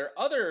it, and their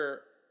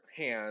other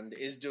hand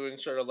is doing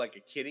sort of like a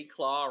kitty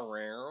claw,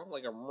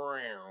 like a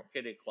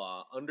kitty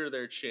claw under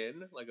their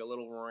chin, like a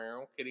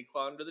little kitty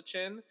claw under the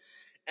chin.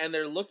 And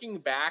they're looking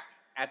back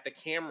at the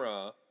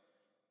camera,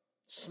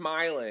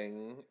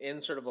 smiling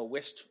in sort of a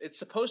it's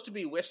supposed to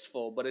be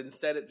wistful, but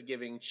instead it's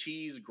giving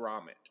cheese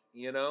grommet,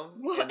 you know?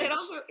 Well,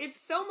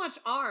 it's so much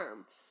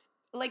arm.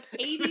 Like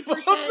 80% of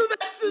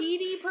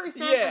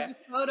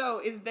this photo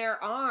is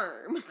their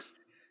arm.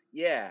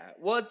 Yeah,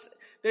 well,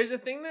 there's a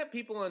thing that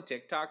people on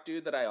TikTok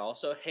do that I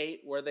also hate,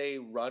 where they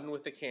run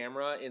with the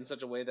camera in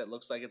such a way that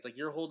looks like it's like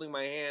you're holding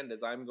my hand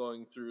as I'm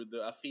going through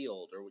a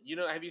field, or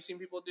have you seen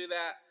people do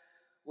that,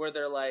 where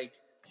they're like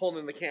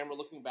holding the camera,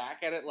 looking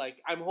back at it, like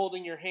I'm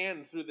holding your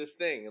hand through this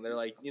thing, and they're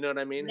like, you know what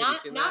I mean? Have you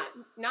seen that?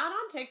 Not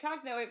on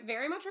TikTok though. It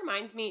very much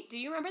reminds me. Do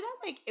you remember that?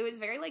 Like it was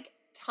very like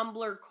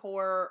Tumblr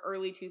core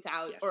early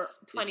 2000s or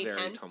 2010s. It's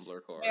very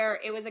Tumblr core. Where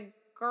it was a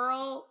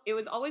girl, it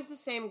was always the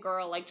same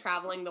girl, like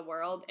traveling the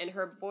world, and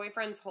her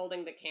boyfriend's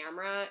holding the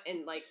camera,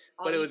 and like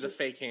but it was a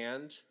fake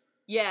hand.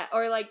 Yeah,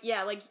 or like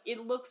it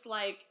looks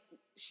like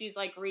she's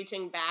like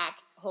reaching back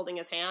holding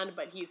his hand,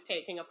 but he's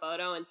taking a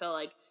photo, and so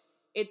like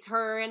it's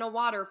her in a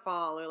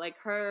waterfall, or like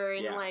her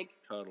in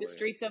the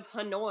streets of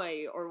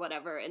Hanoi or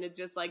whatever, and it's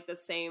just like the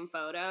same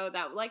photo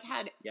that like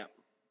had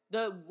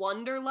the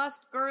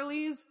Wanderlust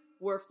girlies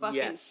were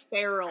fucking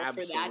feral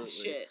for that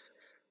shit.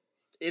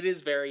 It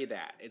is very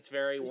that. It's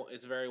very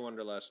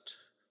Wanderlust.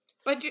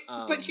 But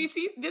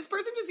this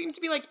person just seems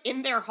to be like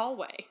in their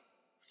hallway.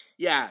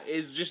 Yeah,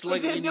 it's just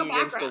like leaning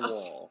against a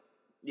wall.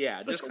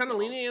 Yeah, just kind of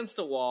leaning against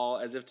a wall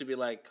as if to be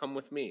like, come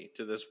with me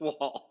to this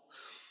wall.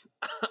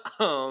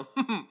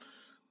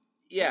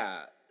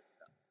 Yeah,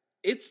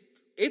 it's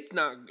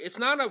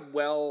not a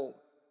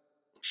well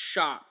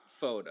shot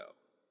photo.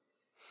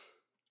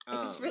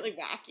 It's really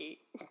wacky.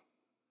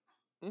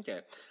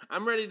 Okay.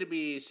 I'm ready to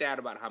be sad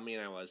about how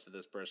mean I was to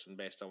this person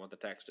based on what the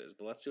text is,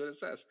 but let's see what it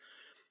says.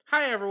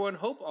 Hi, everyone.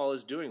 Hope all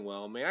is doing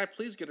well. May I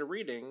please get a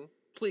reading?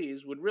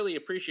 Please. Would really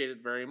appreciate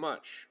it very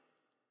much.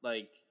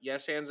 Like,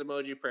 yes hands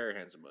emoji, prayer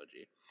hands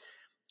emoji.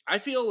 I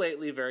feel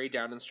lately very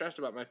down and stressed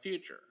about my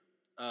future.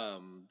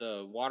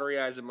 The watery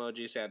eyes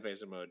emoji, sad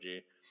face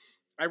emoji.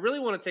 I really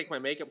want to take my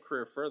makeup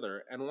career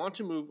further and want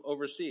to move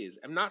overseas.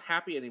 I'm not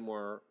happy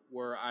anymore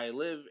where I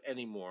live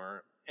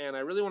anymore, and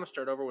I really want to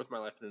start over with my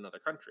life in another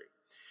country.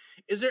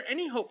 Is there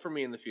any hope for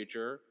me in the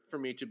future for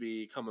me to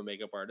become a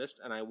makeup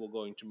artist and I will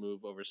going to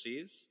move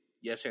overseas?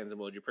 Yes hands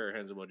emoji, prayer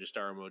hands emoji,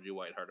 star emoji,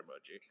 white heart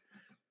emoji.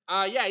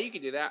 Yeah, you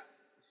could do that.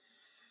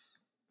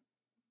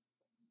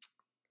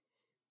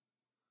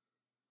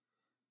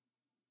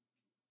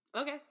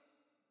 Okay.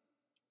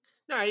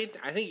 No, I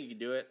think you could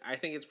do it. I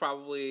think it's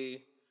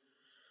probably,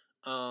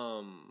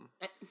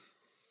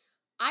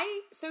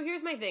 So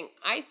here's my thing.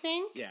 I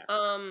think yeah.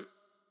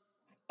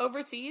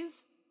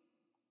 overseas,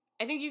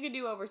 I think you could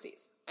do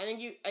overseas. I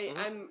think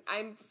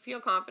I feel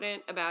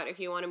confident about if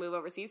you want to move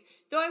overseas.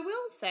 Though I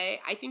will say,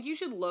 I think you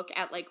should look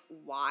at like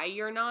why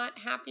you're not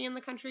happy in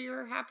the country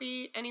you're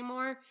happy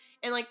anymore.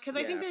 And like, cause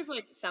I think there's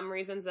like some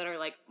reasons that are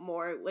like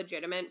more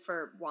legitimate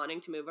for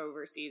wanting to move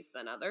overseas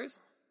than others.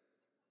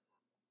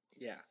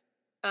 Yeah.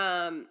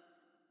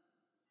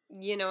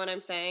 You know what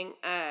I'm saying?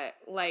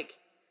 Like,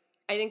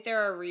 I think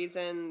there are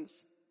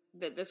reasons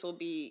that this will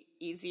be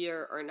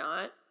easier or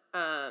not.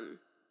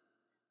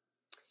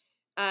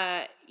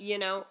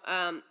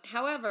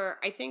 However,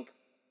 I think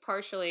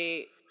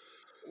partially,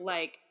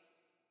 like,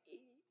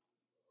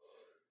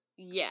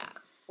 yeah,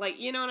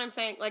 like, you know what I'm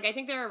saying? Like, I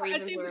think there are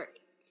reasons where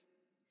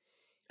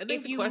I think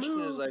if the you question is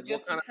move like,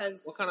 just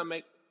because what kind of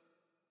make?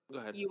 Go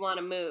ahead. you want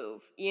to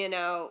move,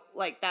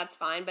 like, that's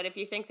fine. But if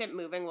you think that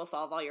moving will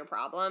solve all your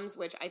problems,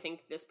 which I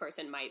think this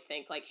person might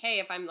think, like, hey,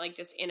 if I'm like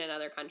just in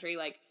another country,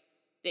 like,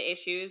 the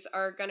issues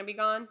are going to be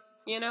gone,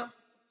 you know?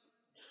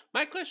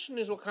 My question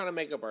is, what kind of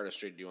makeup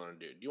artistry do you want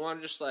to do? Do you want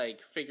to just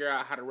like figure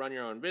out how to run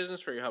your own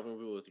business where you're helping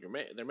people with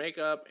their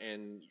makeup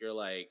and you're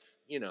like,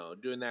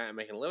 doing that and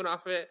making a living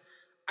off of it?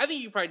 I think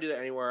you can probably do that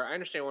anywhere. I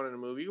understand wanting to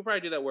move. You can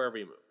probably do that wherever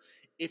you move.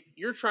 If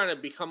you're trying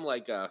to become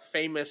like a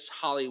famous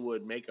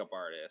Hollywood makeup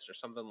artist or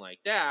something like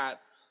that,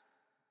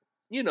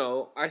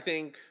 I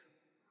think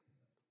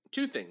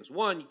two things.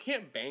 One, you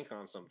can't bank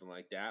on something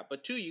like that.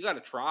 But two, you got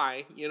to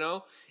try,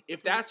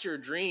 If that's your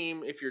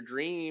dream, if your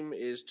dream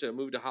is to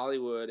move to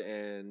Hollywood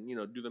and,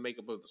 do the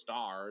makeup of the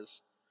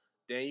stars,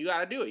 then you got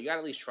to do it. You got to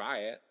at least try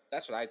it.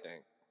 That's what I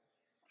think.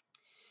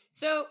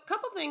 So, a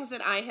couple things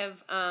that I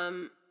have,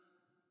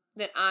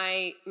 that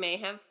I may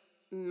have,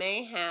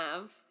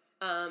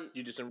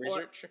 You do some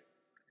research?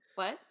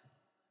 What?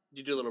 Did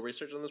you do a little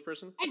research on this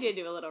person? I did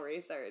do a little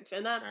research,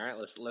 and that's... All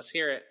right, let's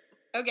hear it.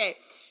 Okay,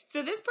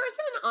 so this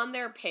person on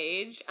their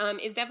page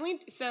is definitely...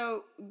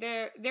 So,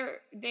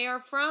 they are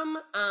from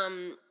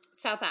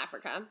South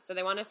Africa, so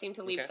they want to seem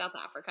to leave South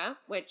Africa,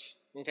 which...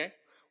 Okay.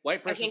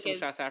 White person from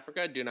South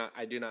Africa,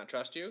 I do not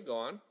trust you. Go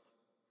on.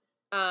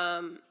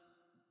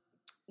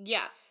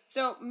 Yeah,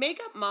 so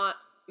makeup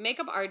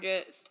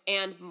artist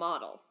and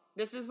model.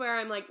 This is where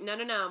I'm like, no,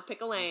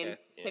 pick a lane. Okay.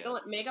 Yeah. Pick a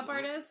makeup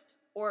artist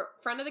or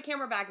front of the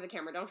camera, back of the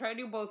camera. Don't try to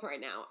do both right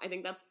now. I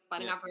think that's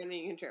biting off more than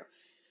you can chew.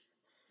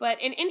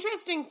 But an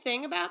interesting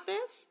thing about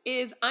this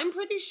is I'm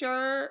pretty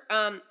sure,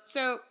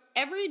 so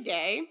every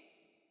day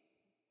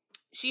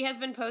she has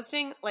been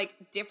posting like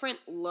different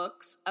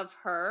looks of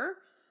her,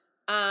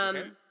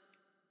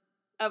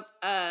 of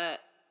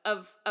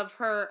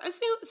her,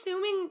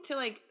 assuming to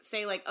like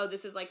say like, oh,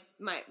 this is like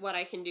what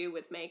I can do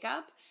with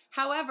makeup.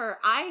 However,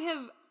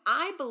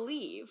 I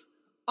believe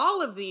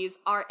all of these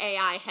are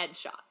AI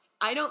headshots.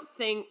 I don't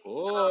think.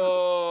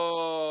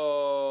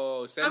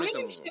 Send me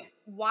some of them.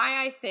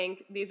 Why I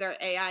think these are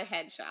AI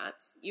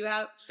headshots.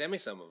 Send me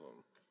some of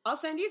them. I'll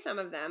send you some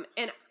of them,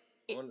 and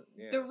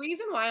the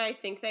reason why I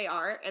think they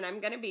are, and I'm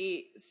gonna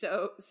be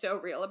so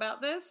real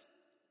about this,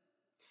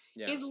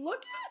 is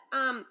look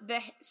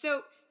at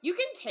so you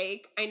can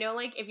take, I know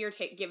like if you're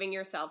giving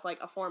yourself like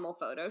a formal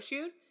photo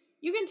shoot,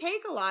 you can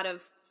take a lot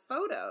of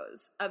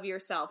photos of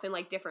yourself in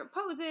like different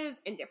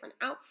poses and different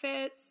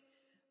outfits,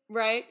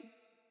 right?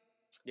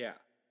 Yeah.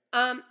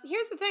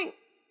 Here's the thing.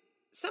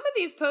 Some of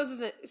these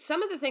poses,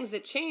 some of the things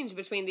that change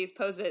between these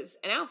poses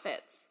and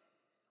outfits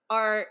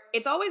are,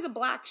 it's always a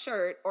black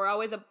shirt, or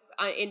always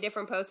in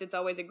different posts, it's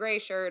always a gray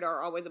shirt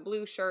or always a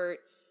blue shirt.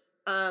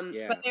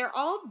 But they're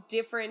all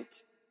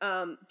different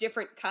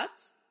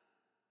cuts.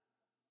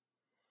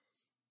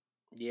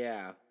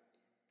 Yeah.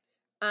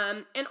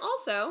 And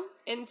also,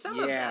 in some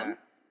of them,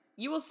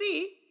 you will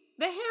see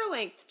the hair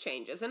length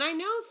changes. And I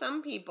know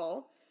some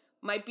people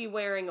might be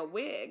wearing a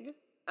wig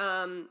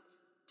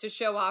to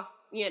show off,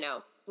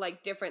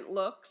 like different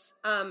looks.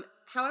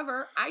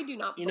 However, I do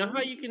not. You know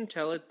how you can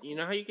tell it? You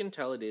know how you can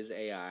tell it is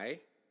AI?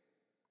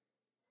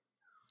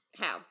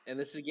 How? And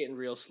this is getting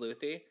real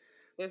sleuthy.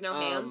 There's no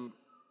hands?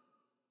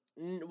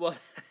 Well,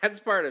 that's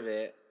part of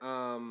it.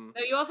 So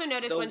you also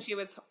noticed when she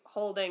was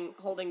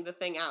holding the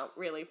thing out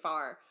really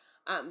far,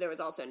 there was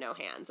also no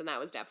hands, and that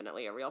was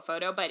definitely a real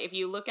photo. But if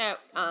you look at,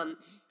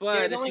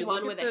 there's only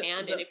one with a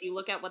hand, and if you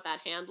look at what that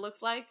hand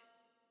looks like,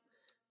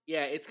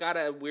 yeah, it's got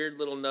a weird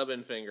little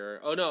nubbin finger.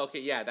 Oh no,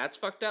 okay, yeah, that's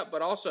fucked up.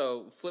 But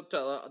also, flip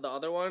to the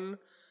other one.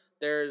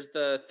 There's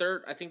the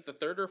third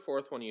or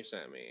fourth one you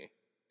sent me.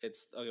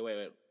 It's okay.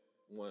 Wait.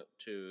 1,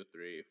 2,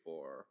 3,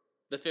 4.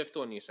 The fifth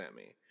one you sent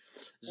me.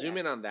 Zoom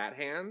in on that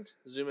hand.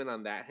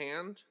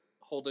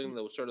 Holding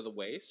the sort of the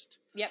waist.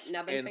 Yep,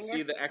 nubbin and finger.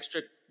 And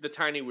see the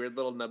tiny weird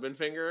little nubbin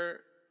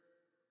finger.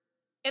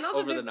 And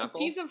also, there's a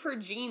piece of her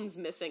jeans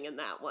missing in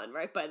that one,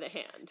 right by the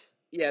hand.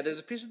 Yeah, there's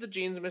a piece of the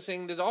jeans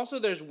missing.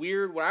 There's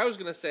weird. What I was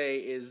gonna say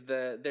is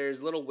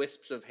there's little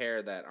wisps of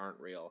hair that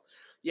aren't real.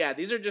 Yeah,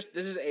 this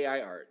is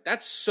AI art.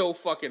 That's so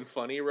fucking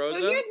funny, So Rosa.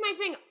 here's my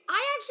thing.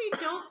 I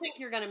actually don't think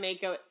you're gonna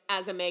make it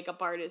as a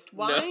makeup artist. No,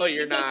 Why?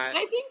 you're Because not.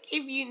 I think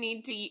if you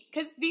need to,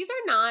 because these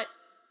are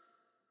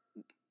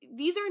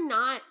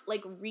not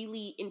like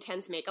really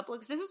intense makeup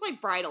looks. This is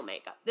like bridal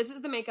makeup. This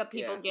is the makeup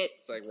people Yeah, get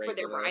it's like for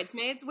their regular.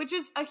 bridesmaids, which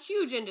is a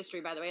huge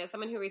industry, by the way. As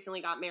someone who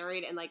recently got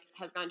married and like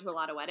has gone to a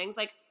lot of weddings,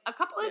 like a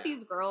couple of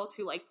these girls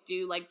who like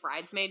do like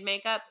bridesmaid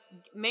makeup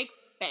make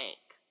bank,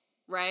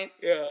 right?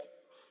 Yeah.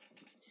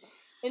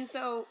 And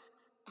so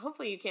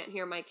hopefully you can't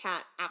hear my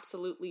cat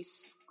absolutely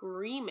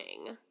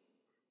screaming.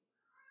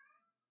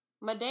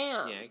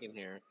 Madame. Yeah, I can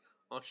hear her.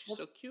 Oh, she's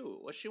so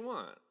cute. What she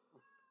want?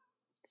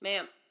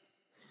 Ma'am.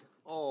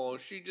 Oh,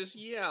 she just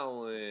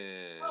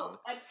yelling. Oh,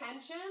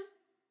 attention?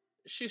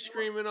 She's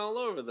screaming all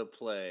over the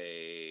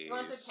place. She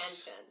wants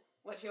attention.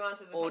 What she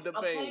wants is attention. Oh, the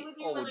I'll play baby. with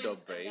you Oh, when the I'm done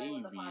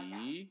with the podcast.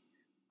 baby.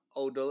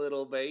 Oh, the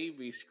little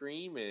baby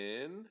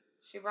screaming.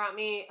 She brought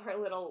me her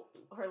little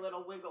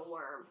wiggle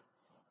worm,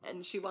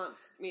 and she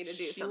wants me to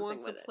do something with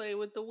it. She wants to play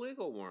with the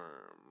wiggle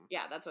worm.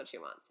 Yeah, that's what she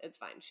wants. It's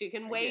fine. She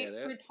can wait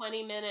for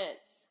 20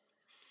 minutes.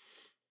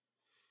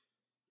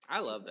 I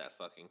love that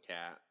fucking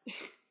cat.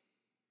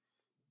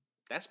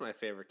 That's my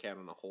favorite cat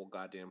on the whole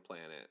goddamn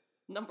planet.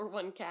 Number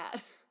one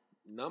cat.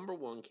 Number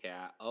one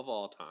cat of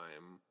all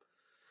time.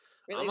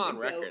 Really, I'm on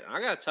record.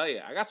 I gotta tell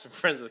you, I got some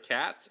friends with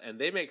cats, and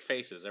they make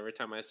faces every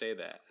time I say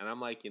that. And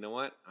I'm like, you know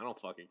what? I don't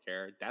fucking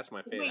care. That's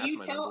my favorite. Wait, you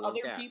tell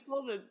other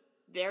people that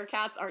their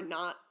cats are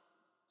not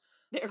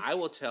their... I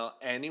will tell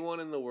anyone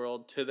in the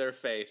world to their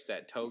face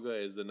that Toga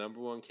is the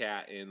number one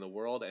cat in the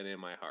world and in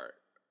my heart.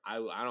 I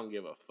don't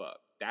give a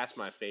fuck. That's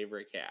my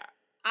favorite cat.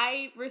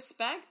 I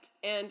respect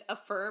and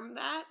affirm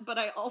that, but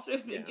I also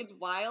think it's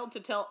wild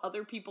to tell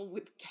other people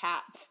with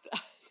cats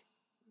that.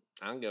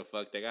 I don't give a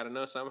fuck. They gotta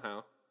know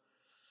somehow.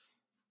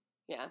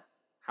 Yeah.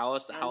 How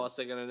else are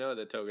they gonna know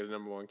that Toga's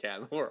number one cat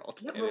in the world?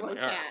 Number one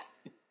cat.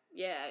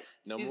 Yeah.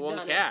 Number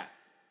one cat.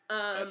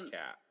 Best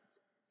cat.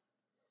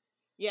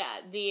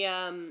 Yeah,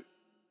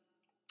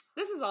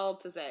 this is all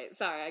to say.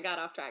 Sorry, I got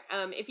off track.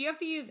 If you have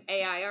to use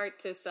AI art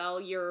to sell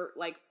your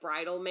like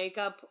bridal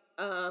makeup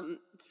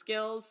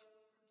skills,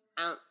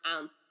 I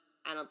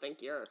don't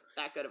think you're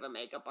that good of a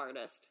makeup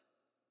artist.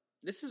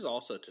 This is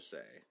also to say,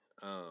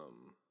 I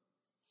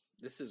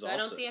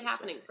don't see it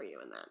happening for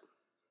you in that.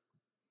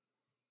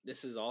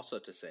 This is also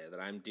to say that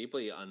I'm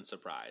deeply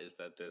unsurprised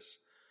that this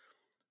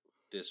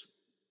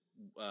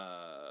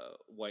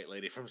white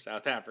lady from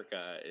South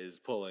Africa is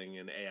pulling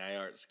an AI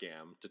art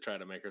scam to try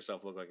to make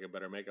herself look like a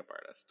better makeup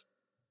artist.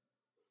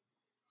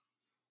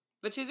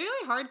 But she's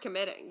really hard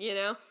committing, you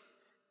know?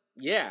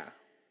 Yeah.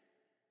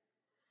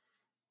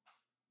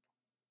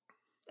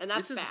 And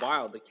that's This is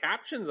wild. The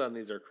captions on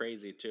these are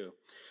crazy too.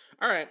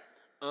 All right.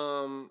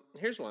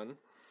 Here's one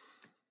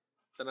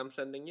that I'm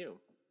sending you.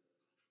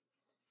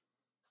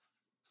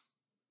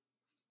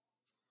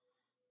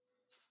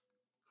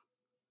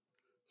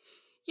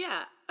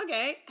 Yeah,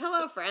 okay.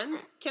 Hello,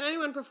 friends. Can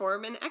anyone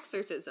perform an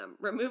exorcism,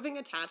 removing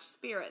attached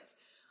spirits?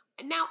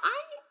 Now,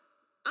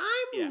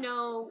 I'm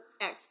no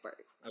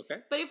expert. Okay.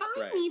 But if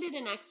I needed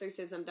an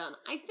exorcism done,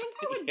 I think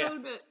I would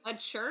go to a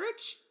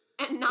church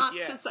and not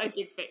to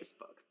psychic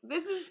Facebook.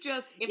 This is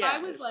just, if I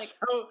was like...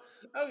 So,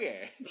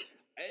 okay.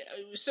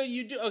 So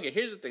you do... Okay,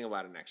 here's the thing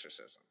about an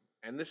exorcism.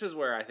 And this is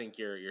where I think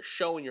you're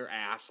showing your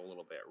ass a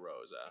little bit,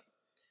 Rosa.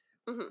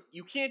 Mm-hmm.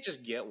 You can't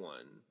just get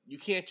one. You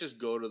can't just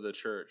go to the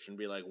church and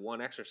be like,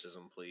 one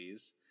exorcism,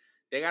 please.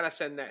 They gotta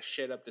send that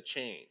shit up the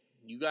chain.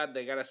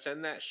 They gotta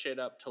send that shit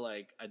up to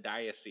like a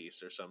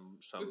diocese or some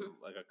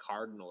like a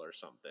cardinal or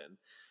something.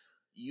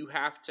 You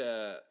have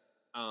to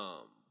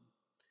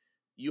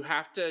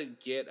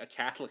get a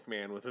Catholic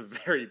man with a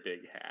very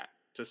big hat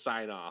to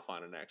sign off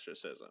on an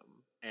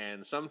exorcism.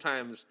 And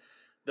sometimes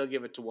they'll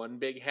give it to one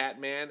big hat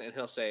man, and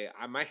he'll say,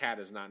 "My hat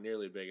is not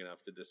nearly big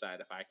enough to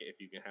decide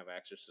if you can have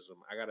exorcism.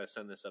 I gotta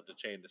send this up the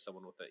chain to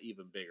someone with an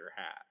even bigger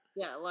hat."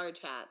 Yeah, large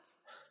hats.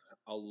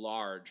 A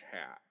large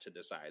hat to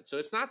decide. So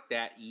it's not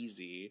that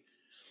easy.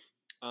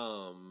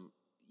 There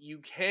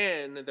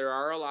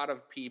are a lot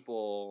of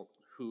people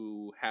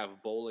who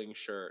have bowling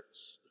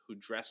shirts who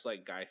dress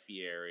like Guy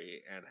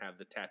Fieri and have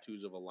the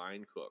tattoos of a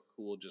line cook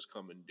who will just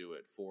come and do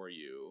it for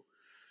you.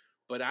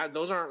 But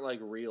those aren't like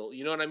real.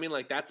 You know what I mean?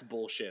 Like that's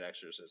bullshit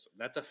exorcism.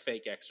 That's a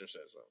fake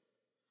exorcism.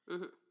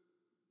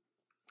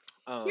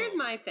 Mm-hmm. Here's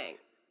my thing.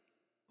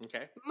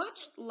 Okay.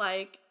 Much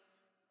like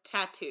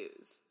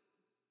tattoos.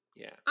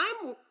 Yeah.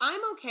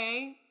 I'm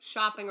okay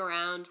shopping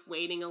around,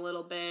 waiting a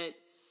little bit.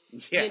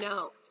 Yeah. You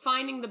know,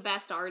 finding the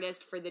best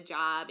artist for the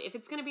job. If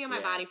it's going to be on my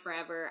body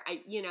forever,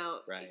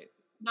 right.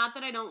 Not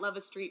that I don't love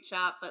a street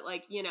shop, but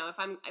like, you know, if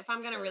I'm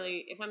going to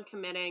if I'm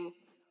committing,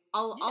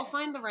 I'll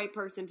find the right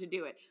person to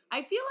do it.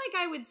 I feel like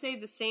I would say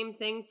the same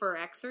thing for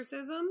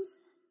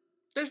exorcisms.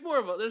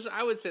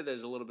 I would say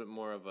there's a little bit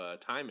more of a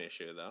time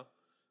issue though,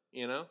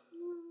 you know?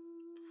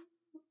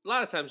 a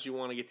lot of times you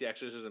want to get the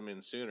exorcism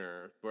in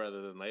sooner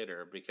rather than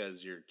later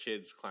because your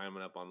kid's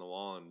climbing up on the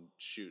wall and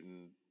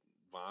shooting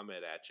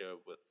vomit at you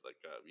with like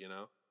a, you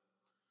know.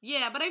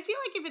 Yeah, but I feel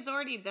like if it's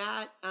already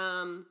that,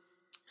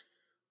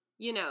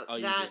 you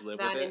just live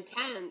with it?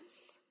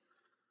 intense.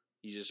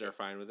 You just are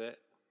fine with it?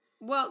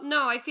 Well,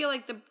 no, I feel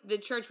like the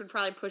church would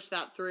probably push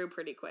that through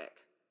pretty quick.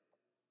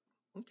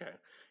 Okay.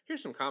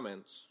 Here's some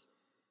comments.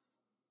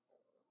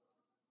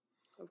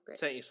 Oh, great.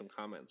 Sent you some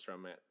comments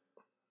from it.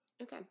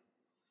 Okay.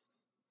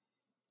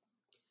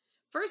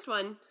 First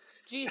one,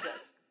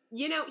 Jesus.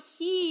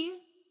 He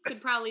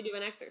could probably do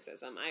an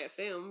exorcism, I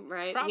assume,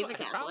 right? He's a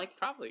Catholic.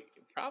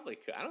 Probably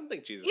could. I don't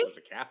think Jesus is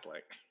a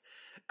Catholic.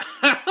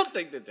 I don't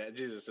think that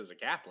Jesus is a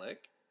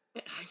Catholic.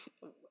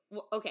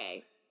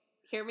 Okay.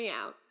 Hear me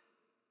out.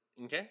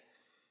 Okay.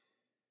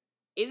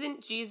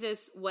 Isn't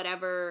Jesus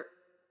whatever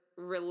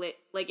wouldn't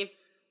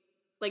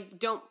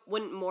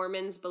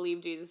Mormons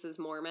believe Jesus is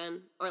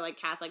Mormon, or like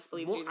Catholics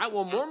believe Jesus is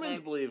Catholic? Mormons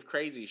believe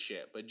crazy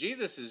shit, but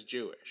Jesus is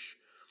Jewish.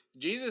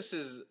 Jesus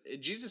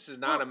is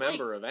not a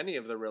member of any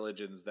of the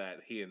religions that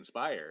he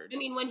inspired. I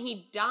mean, when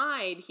he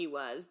died, he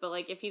was, but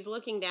like if he's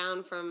looking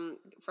down from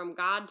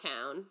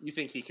Godtown, you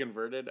think he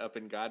converted up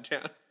in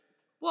Godtown?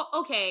 Well,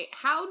 okay,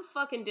 how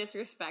fucking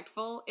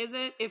disrespectful is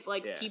it if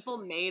people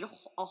made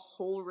a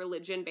whole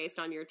religion based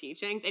on your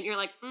teachings, and you're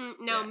like,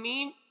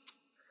 me.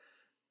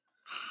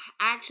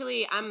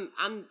 Actually, I'm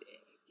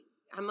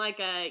like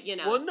a,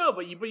 Well, no,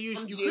 but you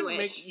couldn't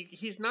make.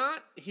 He's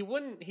not.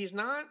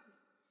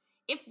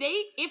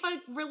 If a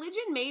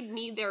religion made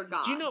me their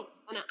god, do you know?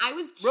 And I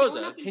was chilling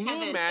Rosa, up in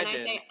heaven, and I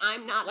say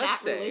I'm not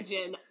that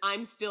religion,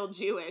 I'm still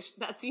Jewish.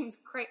 That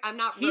seems crazy. I'm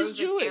not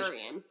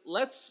Rositarian.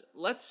 Let's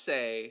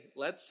say.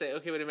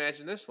 Okay, but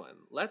imagine this one.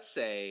 Let's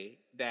say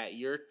that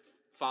your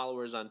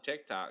followers on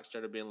TikTok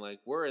started being like,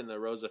 "We're in the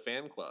Rosa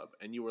fan club,"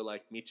 and you were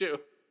like, "Me too.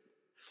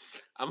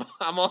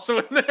 I'm also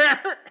in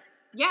there."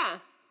 Yeah,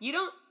 you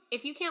don't.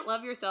 If you can't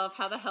love yourself,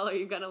 how the hell are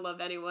you gonna love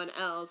anyone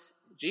else?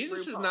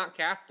 Jesus is not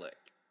Catholic.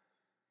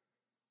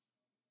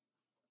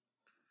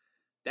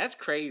 That's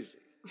crazy.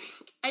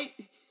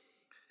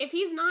 If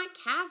he's not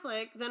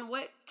Catholic, then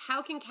what?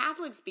 How can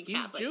Catholics be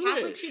Catholic? He's Jewish.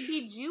 Catholics should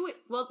be Jewish.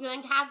 Well,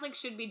 then Catholics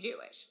should be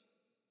Jewish.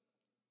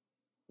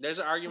 There's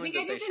an argument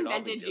that they should all be Jewish. I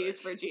invented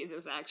Jews for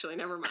Jesus. Actually,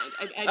 never mind.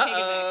 I take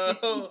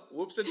it back.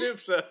 Whoops a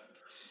doopsa.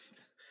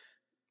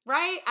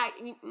 Right?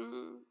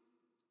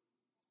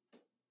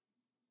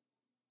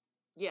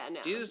 Yeah,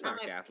 no. Jesus is not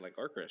Catholic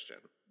or Christian.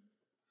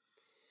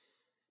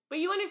 But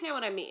you understand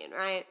what I mean,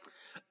 right?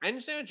 I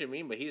understand what you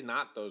mean, but he's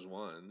not those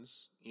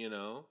ones, you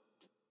know?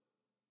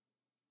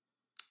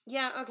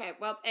 Yeah, okay.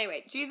 Well,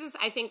 anyway, Jesus,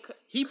 I think...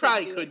 He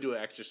probably could do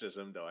an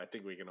exorcism, though. I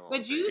think we can all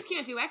But Jews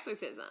can't do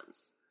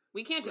exorcisms.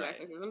 We can't do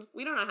exorcisms.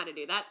 We don't know how to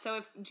do that. So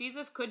if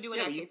Jesus could do an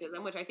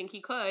exorcism, which I think he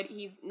could,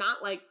 he's not,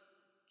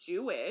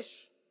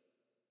 Jewish.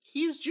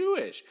 He's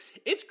Jewish.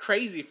 It's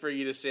crazy for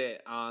you to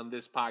sit on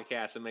this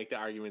podcast and make the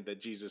argument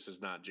that Jesus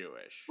is not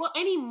Jewish. Well,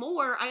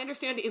 anymore, I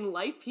understand in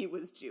life he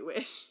was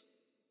Jewish.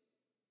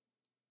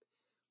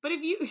 But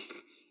if you're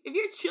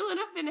chilling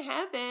up in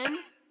heaven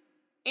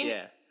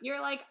and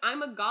you're like,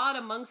 I'm a god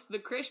amongst the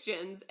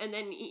Christians, and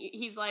then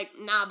he's like,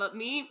 nah, but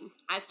me,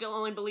 I still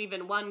only believe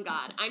in one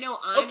God. I know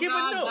I'm God, but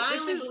I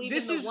only believe in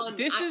the one.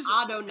 This is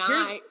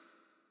Adonai.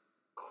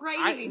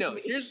 Crazy.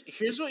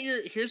 Here's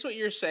what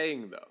you're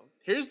saying though.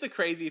 Here's the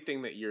crazy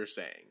thing that you're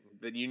saying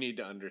that you need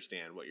to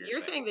understand what you're saying.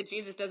 You're saying that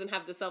Jesus doesn't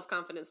have the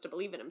self-confidence to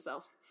believe in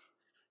himself.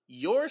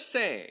 You're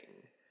saying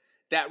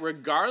that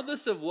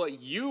regardless of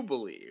what you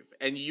believe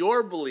and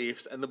your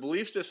beliefs and the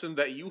belief system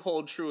that you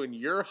hold true in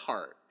your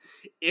heart,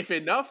 if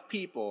enough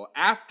people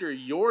after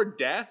your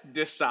death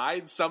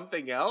decide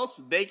something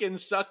else, they can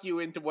suck you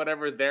into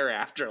whatever their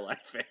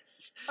afterlife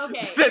is.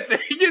 Okay. That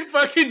they can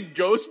fucking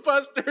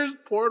Ghostbusters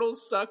portal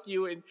suck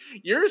you in.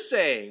 You're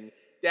saying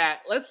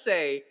that, let's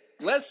say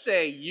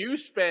you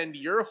spend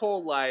your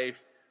whole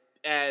life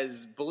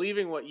as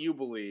believing what you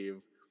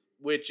believe,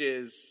 which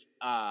is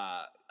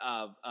a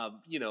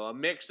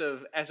mix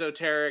of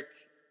esoteric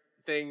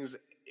things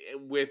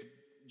with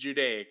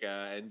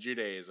Judaica and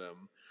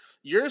Judaism.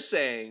 You're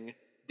saying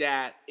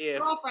that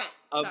if... Girlfriend,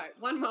 sorry,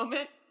 one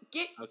moment.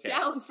 Get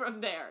down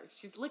from there.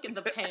 She's licking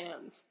the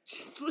pans.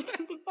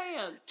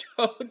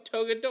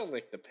 Toga, don't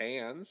lick the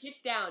pans.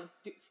 Get down.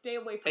 Stay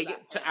away from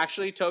that.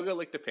 Actually, Toga,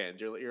 lick the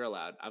pans. You're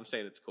allowed. I'm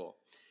saying it's cool.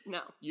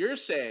 No. You're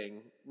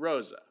saying,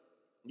 Rosa,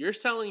 you're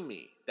telling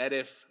me that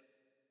if,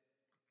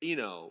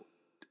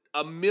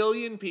 1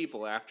 million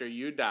people after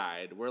you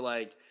died were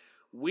like,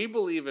 we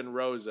believe in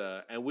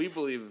Rosa and we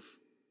believe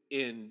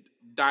in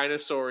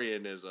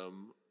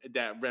dinosaurianism,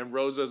 that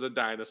Rosa's a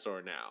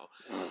dinosaur now.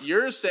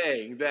 You're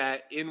saying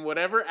that in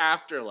whatever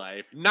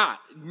afterlife,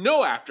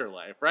 no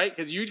afterlife, right?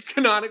 Because you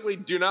canonically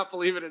do not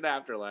believe in an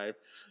afterlife,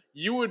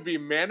 you would be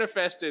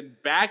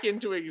manifested back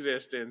into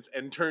existence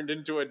and turned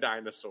into a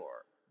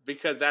dinosaur.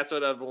 Because that's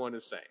what everyone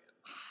is saying.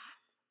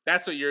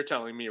 That's what you're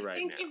telling me right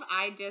now. I think if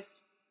I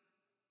just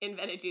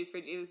invented Jews for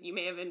Jesus, you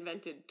may have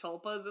invented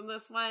tulpas in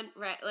this one,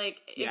 right?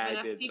 Like, if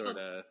enough people...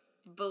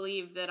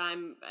 believe that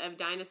I'm a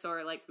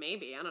dinosaur, like,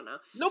 maybe, I don't know.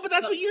 No, but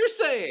that's what you're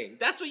saying.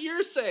 That's what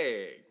you're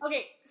saying.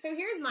 Okay, so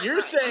here's my...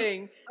 You're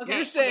saying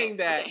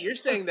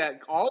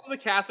that all of the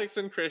Catholics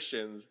and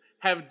Christians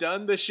have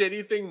done the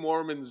shitty thing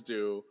Mormons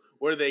do,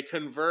 where they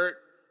convert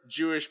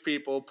Jewish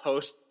people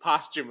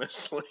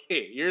posthumously.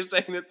 You're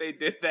saying that they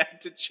did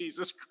that to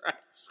Jesus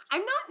Christ.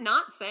 I'm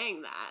not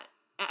saying that,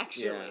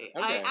 actually.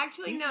 Yeah, okay. I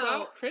actually He's know...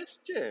 not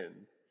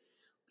Christian.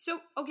 So,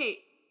 okay.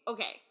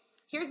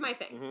 Here's my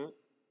thing. Mm-hmm.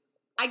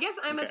 I guess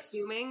I'm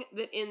assuming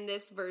that in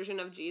this version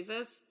of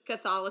Jesus,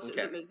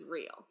 Catholicism is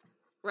real,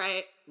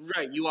 right?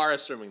 Right, you are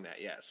assuming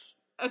that,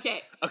 yes.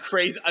 Okay.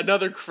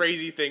 Another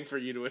crazy thing for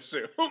you to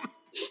assume.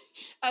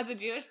 As a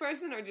Jewish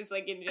person, or just,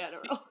 like, in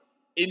general?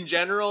 In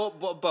general,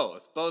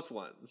 both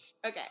ones.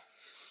 Okay.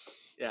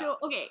 Yeah.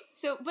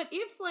 So, but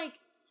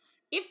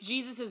if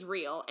Jesus is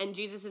real and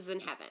Jesus is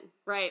in heaven,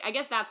 right? I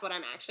guess that's what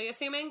I'm actually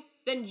assuming.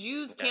 Then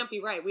Jews can't be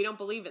right. We don't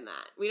believe in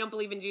that. We don't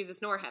believe in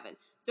Jesus nor heaven.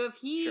 So if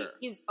he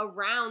is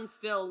around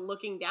still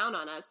looking down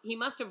on us, he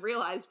must have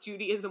realized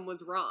Judaism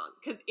was wrong.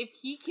 Because if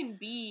he can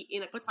be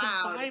in a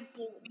cloud,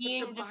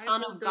 being the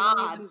Son of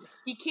God,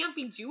 he can't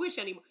be Jewish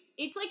anymore.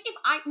 It's like if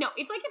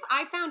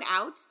I found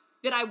out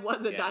that I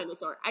was a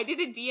dinosaur. I did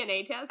a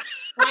DNA test,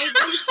 and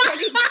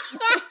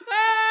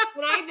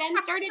I then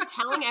started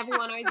telling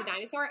everyone I was a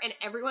dinosaur, and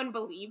everyone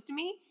believed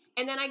me.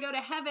 And then I go to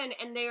heaven,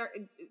 and they're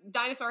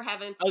dinosaur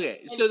heaven.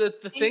 Okay, so the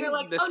thing, you're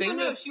like,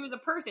 no, she was a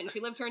person. She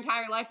lived her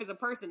entire life as a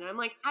person. And I'm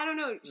like, I don't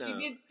know. She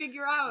did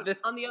figure out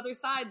on the other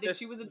side that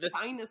she was a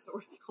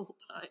dinosaur the whole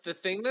time. The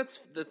thing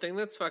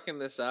that's fucking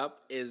this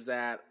up is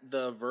that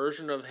the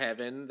version of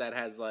heaven that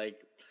has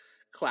like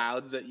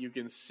clouds that you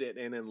can sit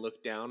in and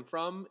look down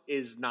from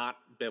is not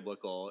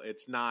biblical.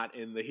 It's not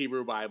in the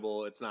Hebrew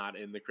Bible. It's not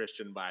in the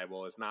Christian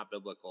Bible. It's not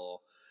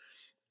biblical.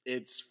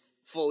 It's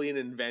fully an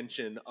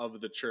invention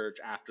of the church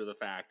after the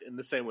fact, in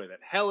the same way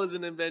that hell is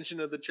an invention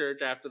of the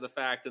church after the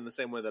fact, in the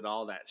same way that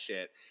all that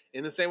shit,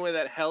 in the same way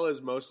that hell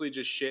is mostly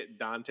just shit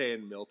Dante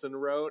and Milton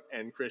wrote,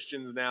 and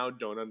Christians now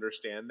don't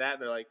understand that.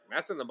 They're like,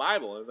 that's in the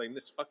Bible. And it's like,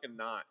 it's fucking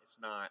not. It's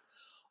not.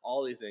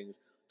 All these things.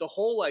 The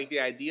whole, like,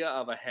 the idea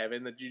of a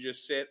heaven that you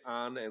just sit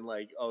on and,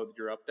 like, oh,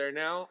 you're up there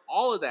now,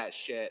 all of that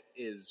shit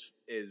is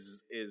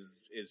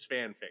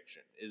fan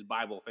fiction, is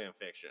Bible fan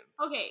fiction.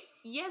 Okay,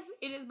 yes,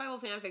 it is Bible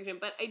fan fiction,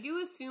 but I do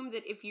assume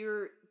that if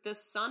you're the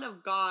Son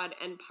of God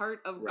and part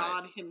of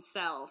God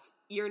himself,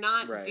 you're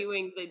not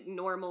doing the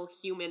normal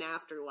human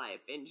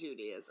afterlife in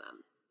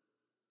Judaism.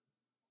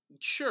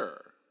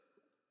 Sure.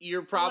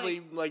 You're probably,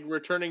 like,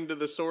 returning to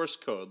the source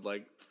code,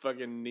 like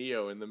fucking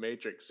Neo in the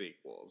Matrix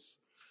sequels.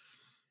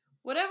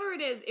 Whatever it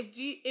is, if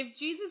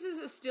Jesus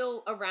is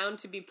still around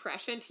to be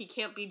prescient, he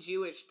can't be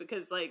Jewish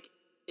because, like,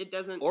 it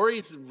doesn't... Or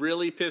he's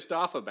really pissed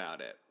off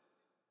about it.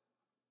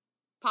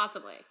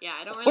 Possibly, yeah.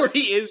 I don't really... Or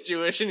he is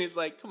Jewish and he's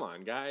like, come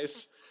on,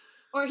 guys.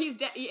 Or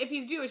if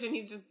he's Jewish and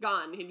he's just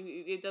gone.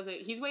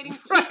 He's waiting...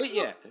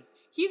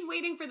 He's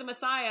waiting for the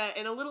Messiah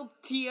and a little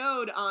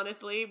TO'd,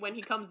 honestly, when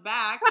he comes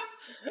back.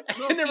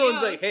 And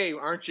everyone's like, hey,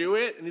 aren't you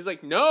it? And he's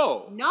like,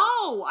 no.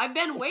 No, I've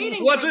been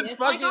waiting for this,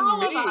 fucking like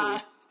all me. of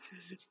us.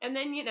 And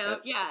then,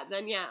 That's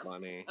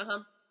funny.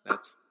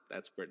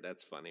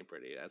 That's funny,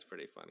 pretty. That's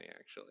pretty funny,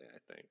 actually,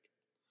 I think.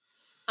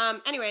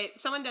 Anyway,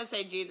 someone does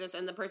say Jesus,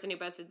 and the person who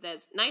posted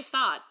this, nice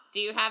thought.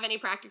 Do you have any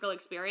practical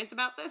experience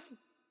about this?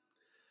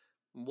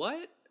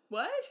 What?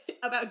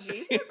 About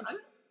Jesus?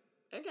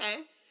 Okay.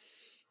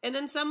 And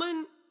then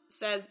someone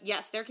says,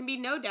 yes, there can be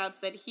no doubts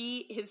that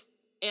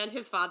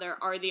his Father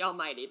are the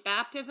Almighty.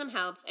 Baptism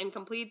helps, and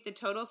complete the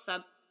total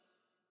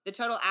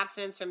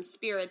abstinence from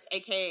spirits,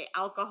 aka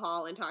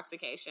alcohol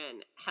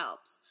intoxication,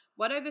 helps.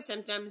 What are the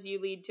symptoms you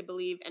lead to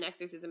believe an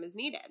exorcism is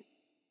needed?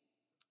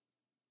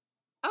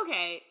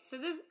 Okay, so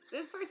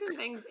this person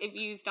thinks if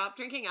you stop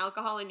drinking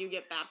alcohol and you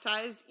get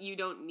baptized, you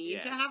don't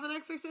need to have an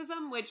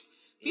exorcism, which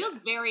feels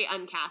very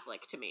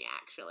un-Catholic to me,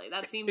 actually.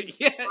 That seems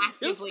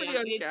actively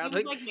un-Catholic. It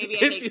seems like maybe I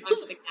take time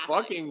to the Catholic.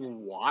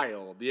 Fucking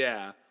wild,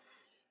 yeah.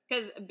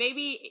 Because,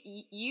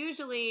 baby,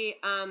 usually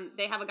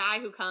they have a guy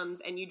who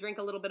comes and you drink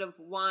a little bit of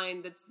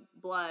wine that's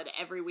blood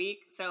every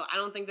week. So I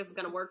don't think this is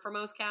going to work for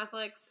most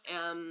Catholics.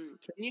 Can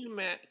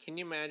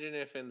you imagine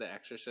if in The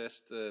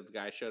Exorcist the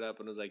guy showed up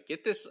and was like,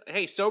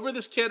 sober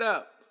this kid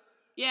up.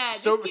 Yeah.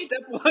 Step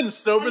one,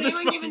 sober this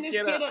fucking giving this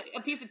kid kid up.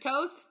 A piece of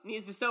toast?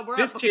 Needs to sober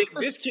this up.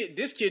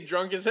 This kid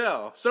drunk as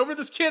hell. Sober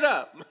this kid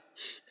up.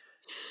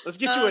 Let's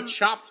get you a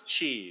chopped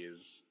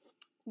cheese.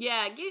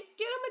 Yeah, get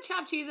them a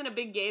chopped cheese and a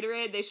big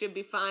Gatorade. They should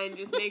be fine.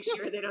 Just make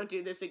sure they don't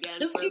do this again.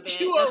 Let's get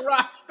you a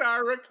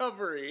Rockstar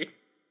recovery.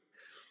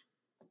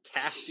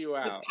 Cast you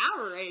out. The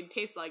Powerade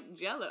tastes like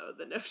Jell-O,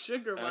 the no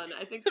sugar one.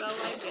 I think they'll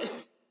like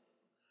it.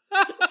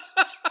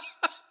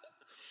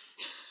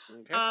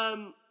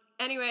 Okay.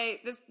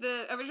 Anyway,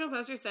 the original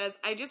poster says,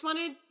 I just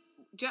wanting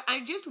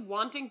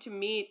to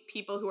meet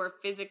people who are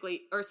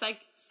physically or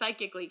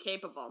psychically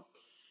capable.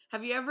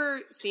 Have you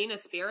ever seen a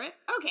spirit?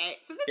 Okay,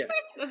 so this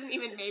person doesn't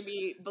even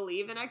maybe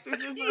believe in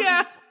exorcism.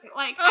 Yeah.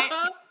 Like,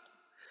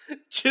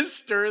 just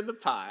stir in the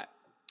pot.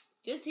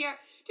 Just here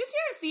to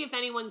see if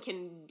anyone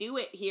can do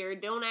it here.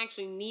 Don't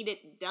actually need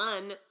it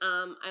done.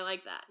 I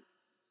like that.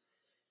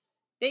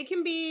 They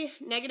can be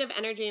negative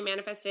energy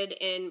manifested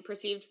in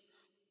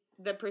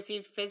the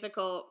perceived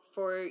physical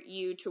for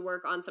you to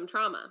work on some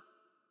trauma.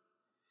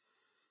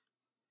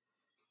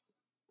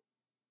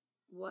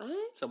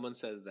 What? Someone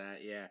says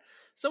that, yeah.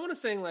 Someone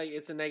is saying, like,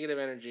 it's a negative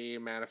energy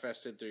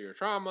manifested through your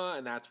trauma,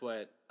 and that's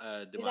what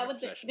demonic Is that what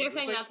possession they're is.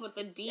 saying? Like, That's what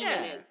the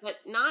demon is, but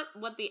not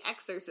what the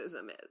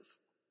exorcism is.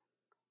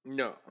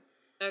 No.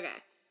 Okay.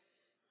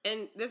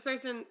 And this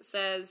person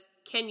says,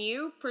 can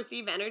you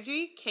perceive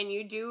energy? Can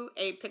you do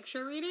a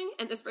picture reading?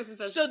 And this person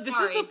says, so this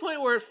sorry. is the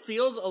point where it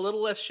feels a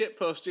little less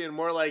shitposty and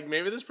more like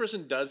maybe this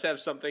person does have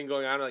something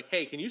going on. Like,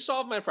 hey, can you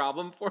solve my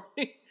problem for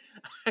me?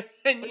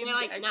 And you're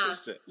like, nah,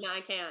 I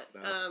can't.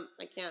 No.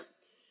 I can't.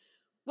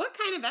 What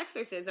kind of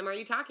exorcism are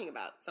you talking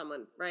about?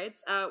 Someone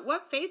writes.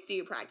 What faith do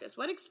you practice?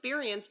 What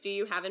experience do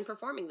you have in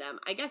performing them?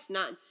 I guess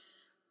none.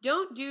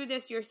 Don't do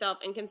this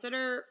yourself and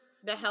consider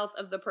the health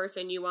of the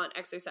person you want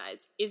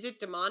exorcised. Is it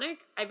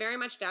demonic? I very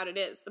much doubt it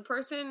is. The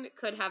person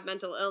could have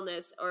mental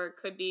illness or it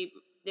could be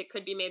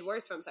made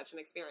worse from such an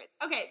experience.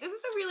 Okay, this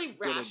is a really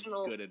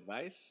rational good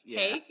advice.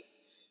 Yeah. take.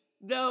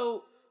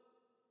 Though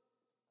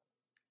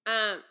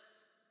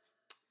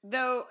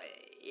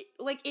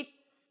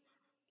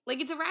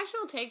it's a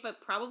rational take,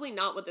 but probably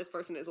not what this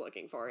person is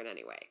looking for in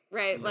any way,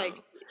 right? No.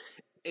 Like,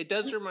 it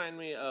does remind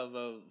me of.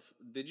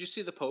 Did you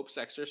see The Pope's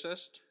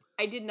Exorcist?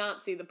 I did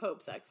not see The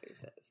Pope's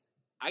Exorcist.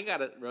 I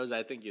got it, Rosa.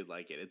 I think you'd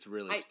like it. It's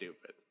really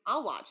stupid.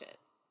 I'll watch it.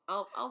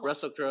 I'll watch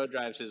Russell Crowe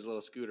drives his little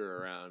scooter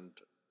around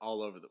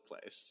all over the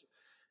place.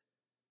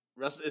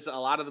 It's a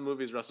lot of the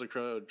movies. Russell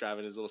Crowe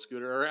driving his little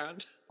scooter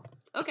around.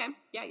 Okay.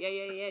 Yeah.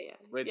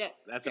 Which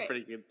that's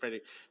great. A pretty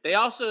good. They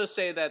also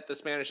say that the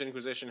Spanish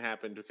Inquisition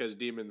happened because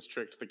demons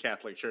tricked the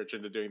Catholic Church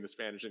into doing the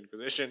Spanish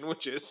Inquisition,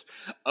 which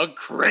is a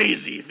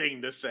crazy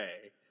thing to say.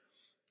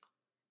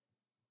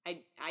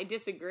 I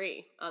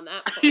disagree on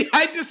that point.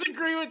 I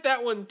disagree with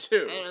that one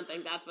too. I don't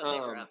think that's what they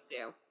were up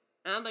to.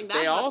 I don't think that's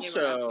what they were up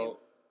to.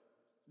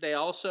 They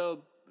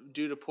also,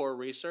 due to poor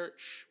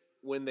research,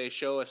 when they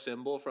show a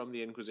symbol from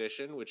the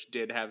Inquisition, which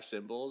did have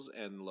symbols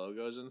and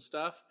logos and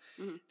stuff,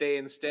 they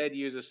instead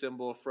use a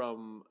symbol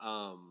from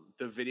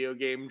the video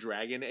game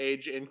Dragon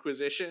Age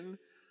Inquisition.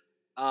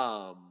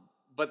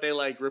 But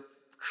they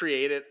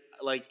create it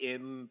like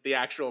in the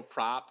actual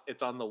prop.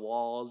 It's on the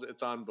walls,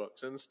 it's on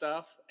books and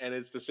stuff, and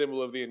it's the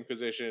symbol of the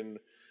Inquisition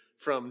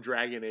from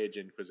Dragon Age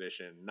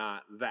Inquisition,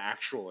 not the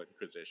actual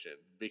Inquisition,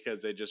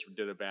 because they just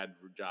did a bad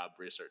job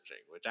researching,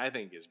 which I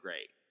think is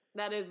great.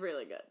 That is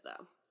really good,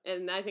 though.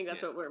 And I think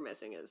that's what we're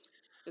missing is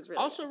really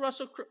also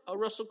good.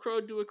 Russell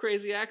Crowe do a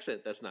crazy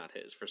accent that's not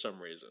his for some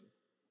reason.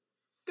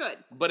 Good.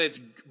 But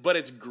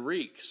it's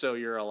Greek, so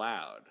you're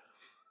allowed.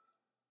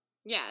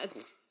 Yeah,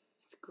 it's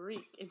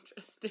Greek.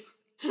 Interesting.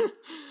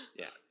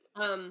 Yeah.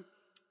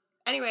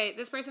 Anyway,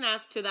 this person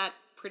asked to that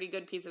pretty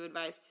good piece of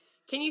advice.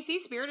 Can you see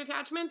spirit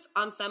attachments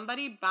on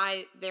somebody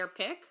by their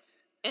pick?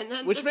 And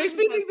then which makes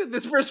me think that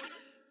this person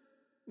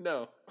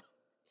no.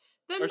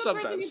 Then or the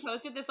sometimes. person who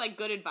posted this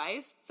good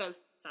advice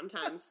says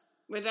sometimes,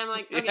 which I'm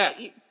like, okay,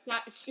 you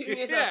shooting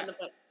yourself in the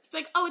foot. It's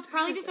like, oh, it's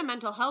probably just a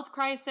mental health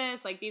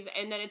crisis, like these,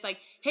 and then it's like,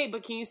 hey,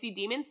 but can you see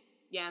demons?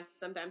 Yeah,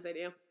 sometimes I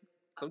do.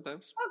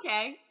 Sometimes.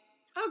 Okay,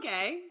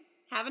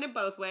 having it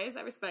both ways.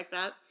 I respect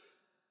that.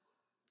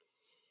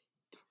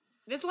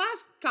 This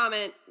last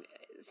comment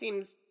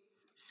seems.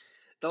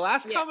 The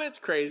last comment's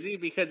crazy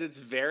because it's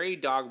very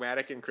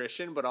dogmatic and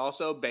Christian, but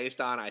also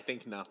based on, I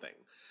think, nothing.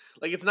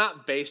 Like, it's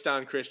not based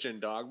on Christian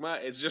dogma.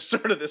 It's just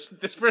sort of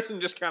this person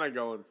just kind of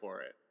going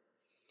for it.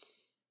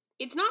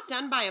 It's not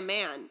done by a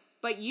man,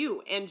 but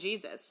you and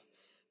Jesus.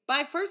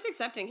 By first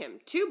accepting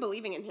him, 2,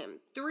 believing in him,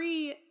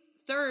 3,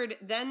 third,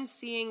 then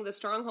seeing the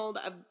stronghold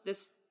of the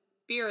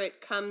spirit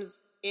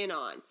comes in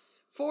on.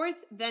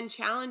 4th, then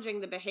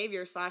challenging the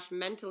behavior /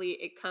 mentally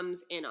it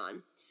comes in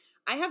on.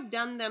 I have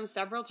done them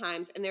several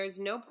times, and there is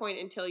no point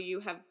until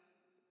you have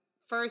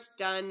first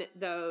done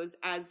those,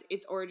 as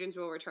its origins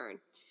will return.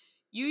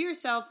 You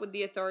yourself, with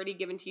the authority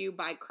given to you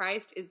by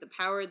Christ, is the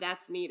power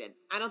that's needed.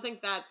 I don't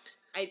think that's.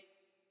 I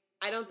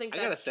don't think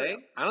that's. I gotta say,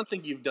 true. I don't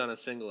think you've done a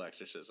single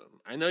exorcism.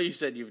 I know you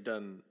said you've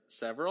done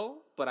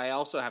several, but I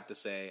also have to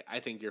say, I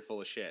think you're full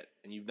of shit,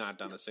 and you've not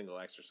done a single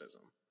exorcism.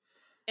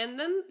 And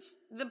then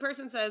the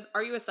person says,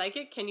 "Are you a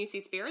psychic? Can you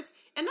see spirits?"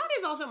 And that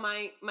is also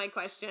my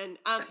question.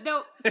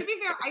 Though, to be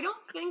fair, I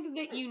don't think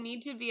that you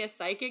need to be a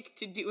psychic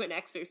to do an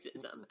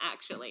exorcism.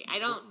 Actually, I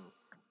don't.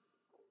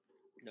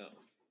 No.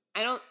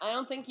 I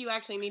don't think you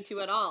actually need to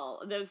at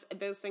all.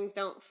 Those things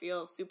don't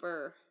feel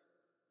super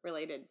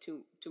related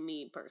to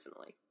me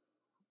personally.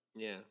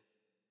 Yeah.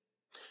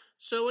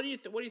 So what do you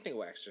think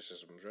about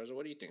exorcisms, Rosa?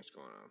 What do you think's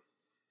going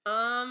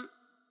on?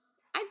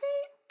 I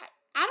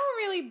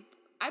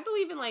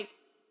believe in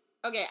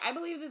I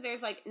believe that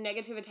there's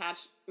negative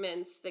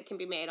attachments that can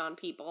be made on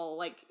people,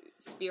 like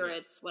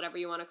spirits, whatever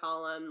you want to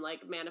call them,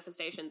 like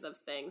manifestations of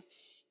things.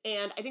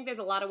 And I think there's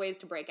a lot of ways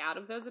to break out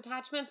of those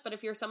attachments. But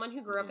if you're someone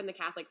who grew up in the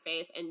Catholic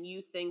faith and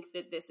you think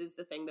that this is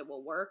the thing that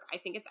will work, I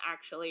think it's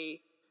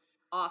actually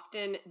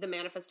often the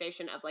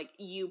manifestation of like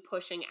you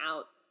pushing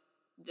out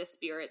the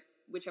spirit,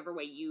 whichever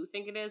way you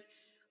think it is.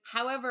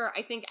 However,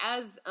 I think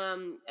as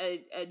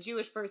a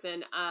Jewish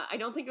person, I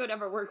don't think it would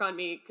ever work on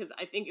me because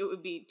I think it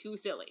would be too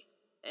silly.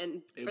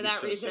 And for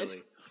that reason,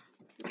 it'd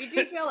be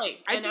too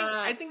silly.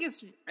 I think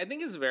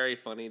it's very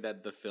funny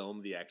that the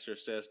film The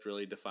Exorcist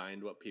really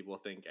defined what people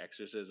think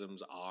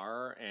exorcisms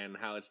are, and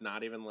how it's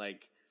not even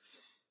like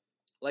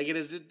it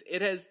is.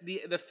 It has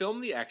the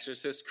film The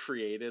Exorcist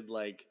created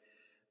like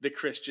the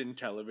Christian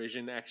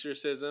television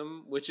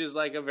exorcism, which is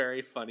like a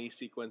very funny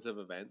sequence of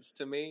events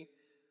to me.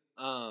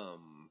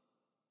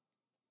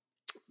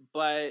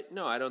 But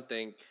no, I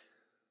think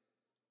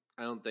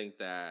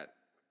that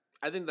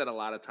a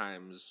lot of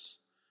times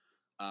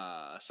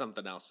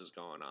something else is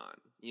going on,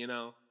 you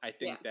know? I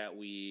think that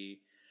we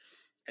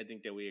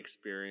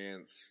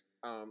experience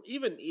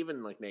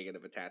even like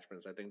negative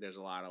attachments. I think there's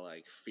a lot of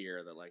like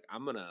fear that like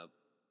I'm gonna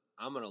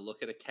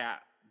look at a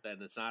cat,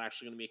 then it's not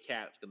actually gonna be a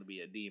cat, it's gonna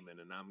be a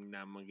demon, and I'm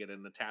gonna get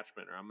an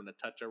attachment, or I'm gonna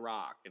touch a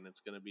rock and it's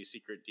gonna be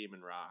secret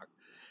demon rock.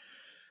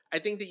 I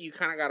think that you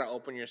kind of got to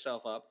open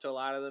yourself up to a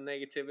lot of the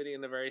negativity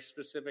in a very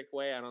specific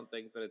way. I don't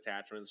think that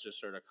attachments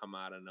just sort of come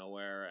out of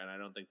nowhere, and I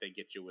don't think they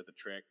get you with a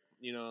trick.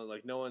 You know,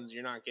 like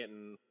you're not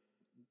getting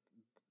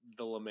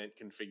the lament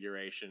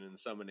configuration and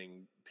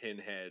summoning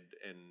Pinhead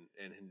and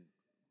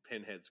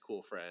Pinhead's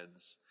cool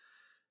friends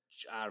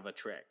out of a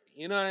trick.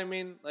 You know what I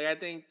mean? Like, I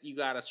think you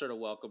got to sort of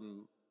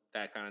welcome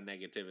that kind of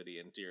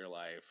negativity into your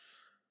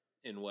life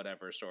in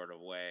whatever sort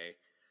of way.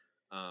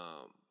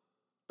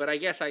 But I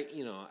guess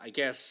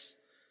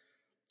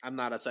I'm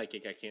not a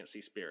psychic. I can't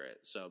see spirit,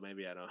 so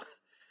maybe I don't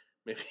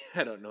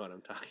know what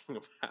I'm talking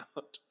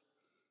about.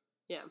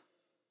 Yeah.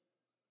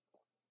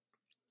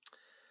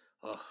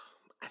 Oh,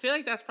 I feel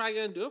like that's probably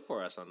gonna do it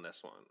for us on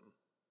this one.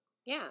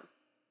 Yeah.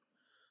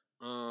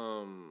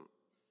 I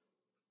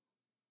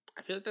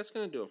feel like that's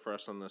gonna do it for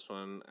us on this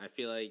one. I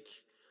feel like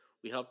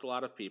we helped a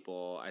lot of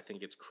people. I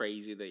think it's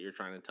crazy that you're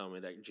trying to tell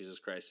me that Jesus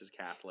Christ is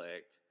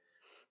Catholic.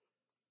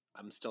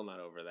 I'm still not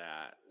over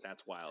that.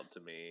 That's wild to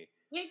me.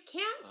 He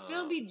can't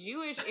still be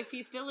Jewish if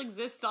he still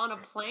exists on a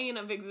plane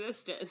of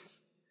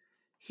existence.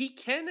 He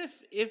can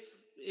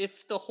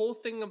if the whole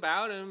thing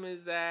about him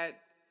is that,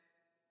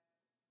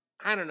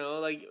 I don't know,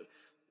 like,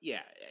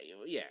 yeah,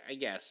 I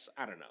guess,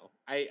 I don't know.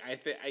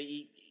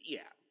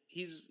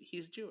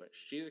 He's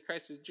Jewish. Jesus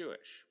Christ is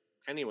Jewish.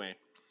 Anyway,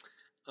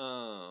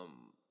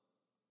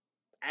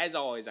 as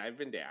always, I've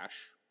been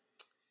Dash.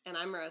 And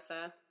I'm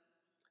Rosa.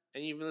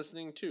 And you've been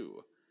listening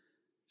to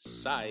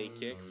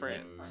Psychic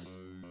Friends.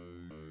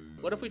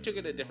 What if we took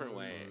it a different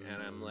way?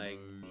 And I'm like,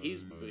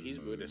 he's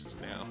Buddhist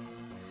now.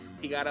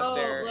 He got up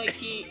there. Like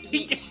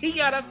he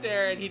got up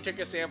there and he took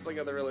a sampling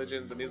of the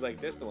religions and he's like,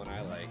 this is the one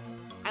I like.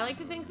 I like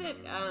to think that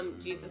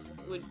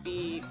Jesus would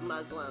be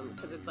Muslim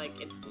because it's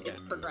like it's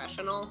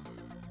progressional,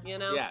 you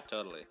know? Yeah,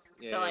 totally.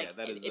 Yeah, so like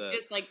it's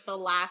just like the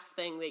last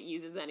thing that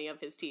uses any of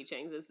his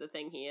teachings is the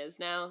thing he is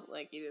now.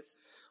 Like he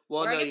just.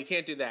 Well, no, you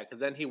can't do that because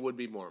then he would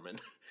be Mormon.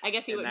 I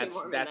guess he would be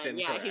Mormon. That's then.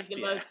 incorrect. Yeah, he's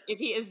the most. If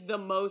he is the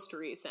most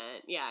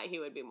recent, yeah, he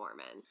would be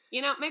Mormon.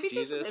 You know, maybe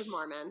Jesus is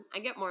Mormon. I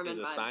get Mormon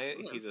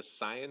vibes. He's a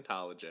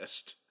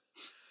Scientologist.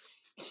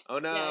 Oh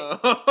no! Yeah.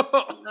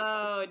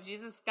 Oh,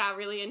 Jesus got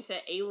really into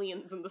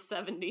aliens in the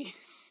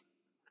 70s.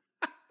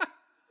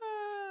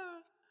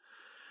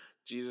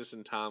 Jesus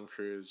and Tom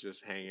Cruise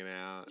just hanging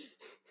out.